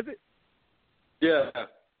 how was it? Yeah.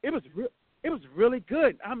 It was really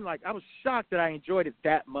good. I was shocked that I enjoyed it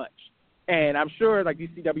that much. And I'm sure, like, these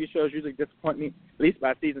CW shows usually disappoint me, at least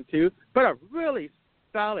by season 2. But a really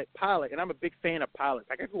solid pilot, and I'm a big fan of pilots.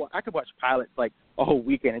 Like, I could watch pilots, like, a whole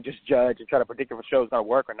weekend and just judge and try to predict if a show's going to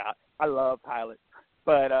work or not. I love pilots.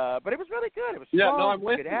 But it was really good. It was strong. Yeah, no, I'm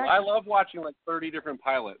with you. I love watching, like, 30 different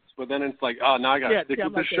pilots. But then it's like, oh, now I got to stick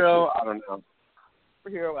with the show. I don't know.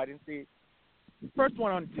 Superhero, I didn't see. First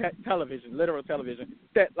one on television, literal television,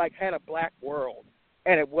 that, like, had a black world,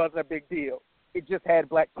 and it wasn't a big deal. It just had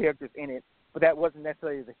black characters in it, but that wasn't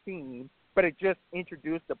necessarily the theme, but it just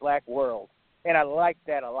introduced the black world, and I liked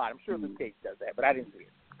that a lot. I'm sure Luke Cage does that, but I didn't see it.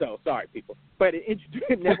 So, sorry, people. But it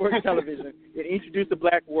introduced network television. It introduced the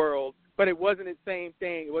black world, but it wasn't the same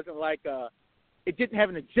thing. It wasn't like it didn't have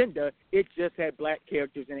an agenda. It just had black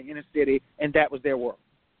characters in the inner city, and that was their world.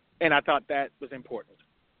 And I thought that was important.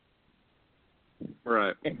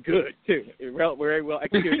 Right. And good, too. Very well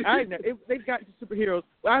executed. They've got superheroes.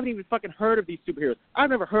 Well, I haven't even fucking heard of these superheroes. I've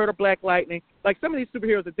never heard of Black Lightning. Like, some of these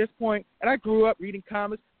superheroes at this point, and I grew up reading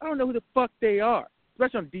comics, I don't know who the fuck they are.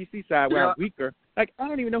 Especially on the DC side where I'm weaker. Like, I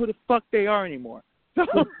don't even know who the fuck they are anymore. So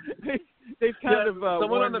they've kind of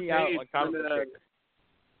worn me out on comic books.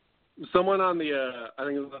 Someone on the, I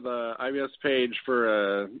think it was the IBS page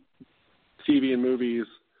for TV and movies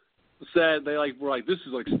said they were like, this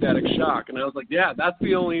is like Static Shock, and I was like, yeah, that's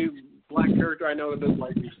the only black character I know that does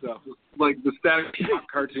lightning stuff. It's like the Static Shock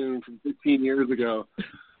cartoon from 15 years ago.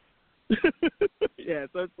 Yeah,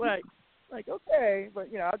 so it's like okay, but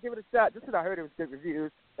I'll give it a shot. Just because I heard it was good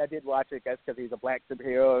reviews, I did watch it. That's because he's a black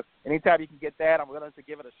superhero. Anytime you can get that, I'm willing to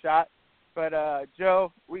give it a shot. But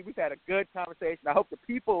Joe, we've had a good conversation. I hope the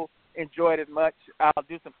people enjoyed it as much. I'll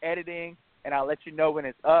do some editing and I'll let you know when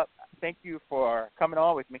it's up. Thank you for coming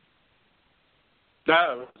on with me.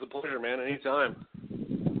 Yeah, it was a pleasure, man. Anytime.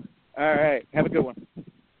 All right. Have a good one.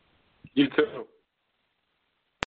 You too.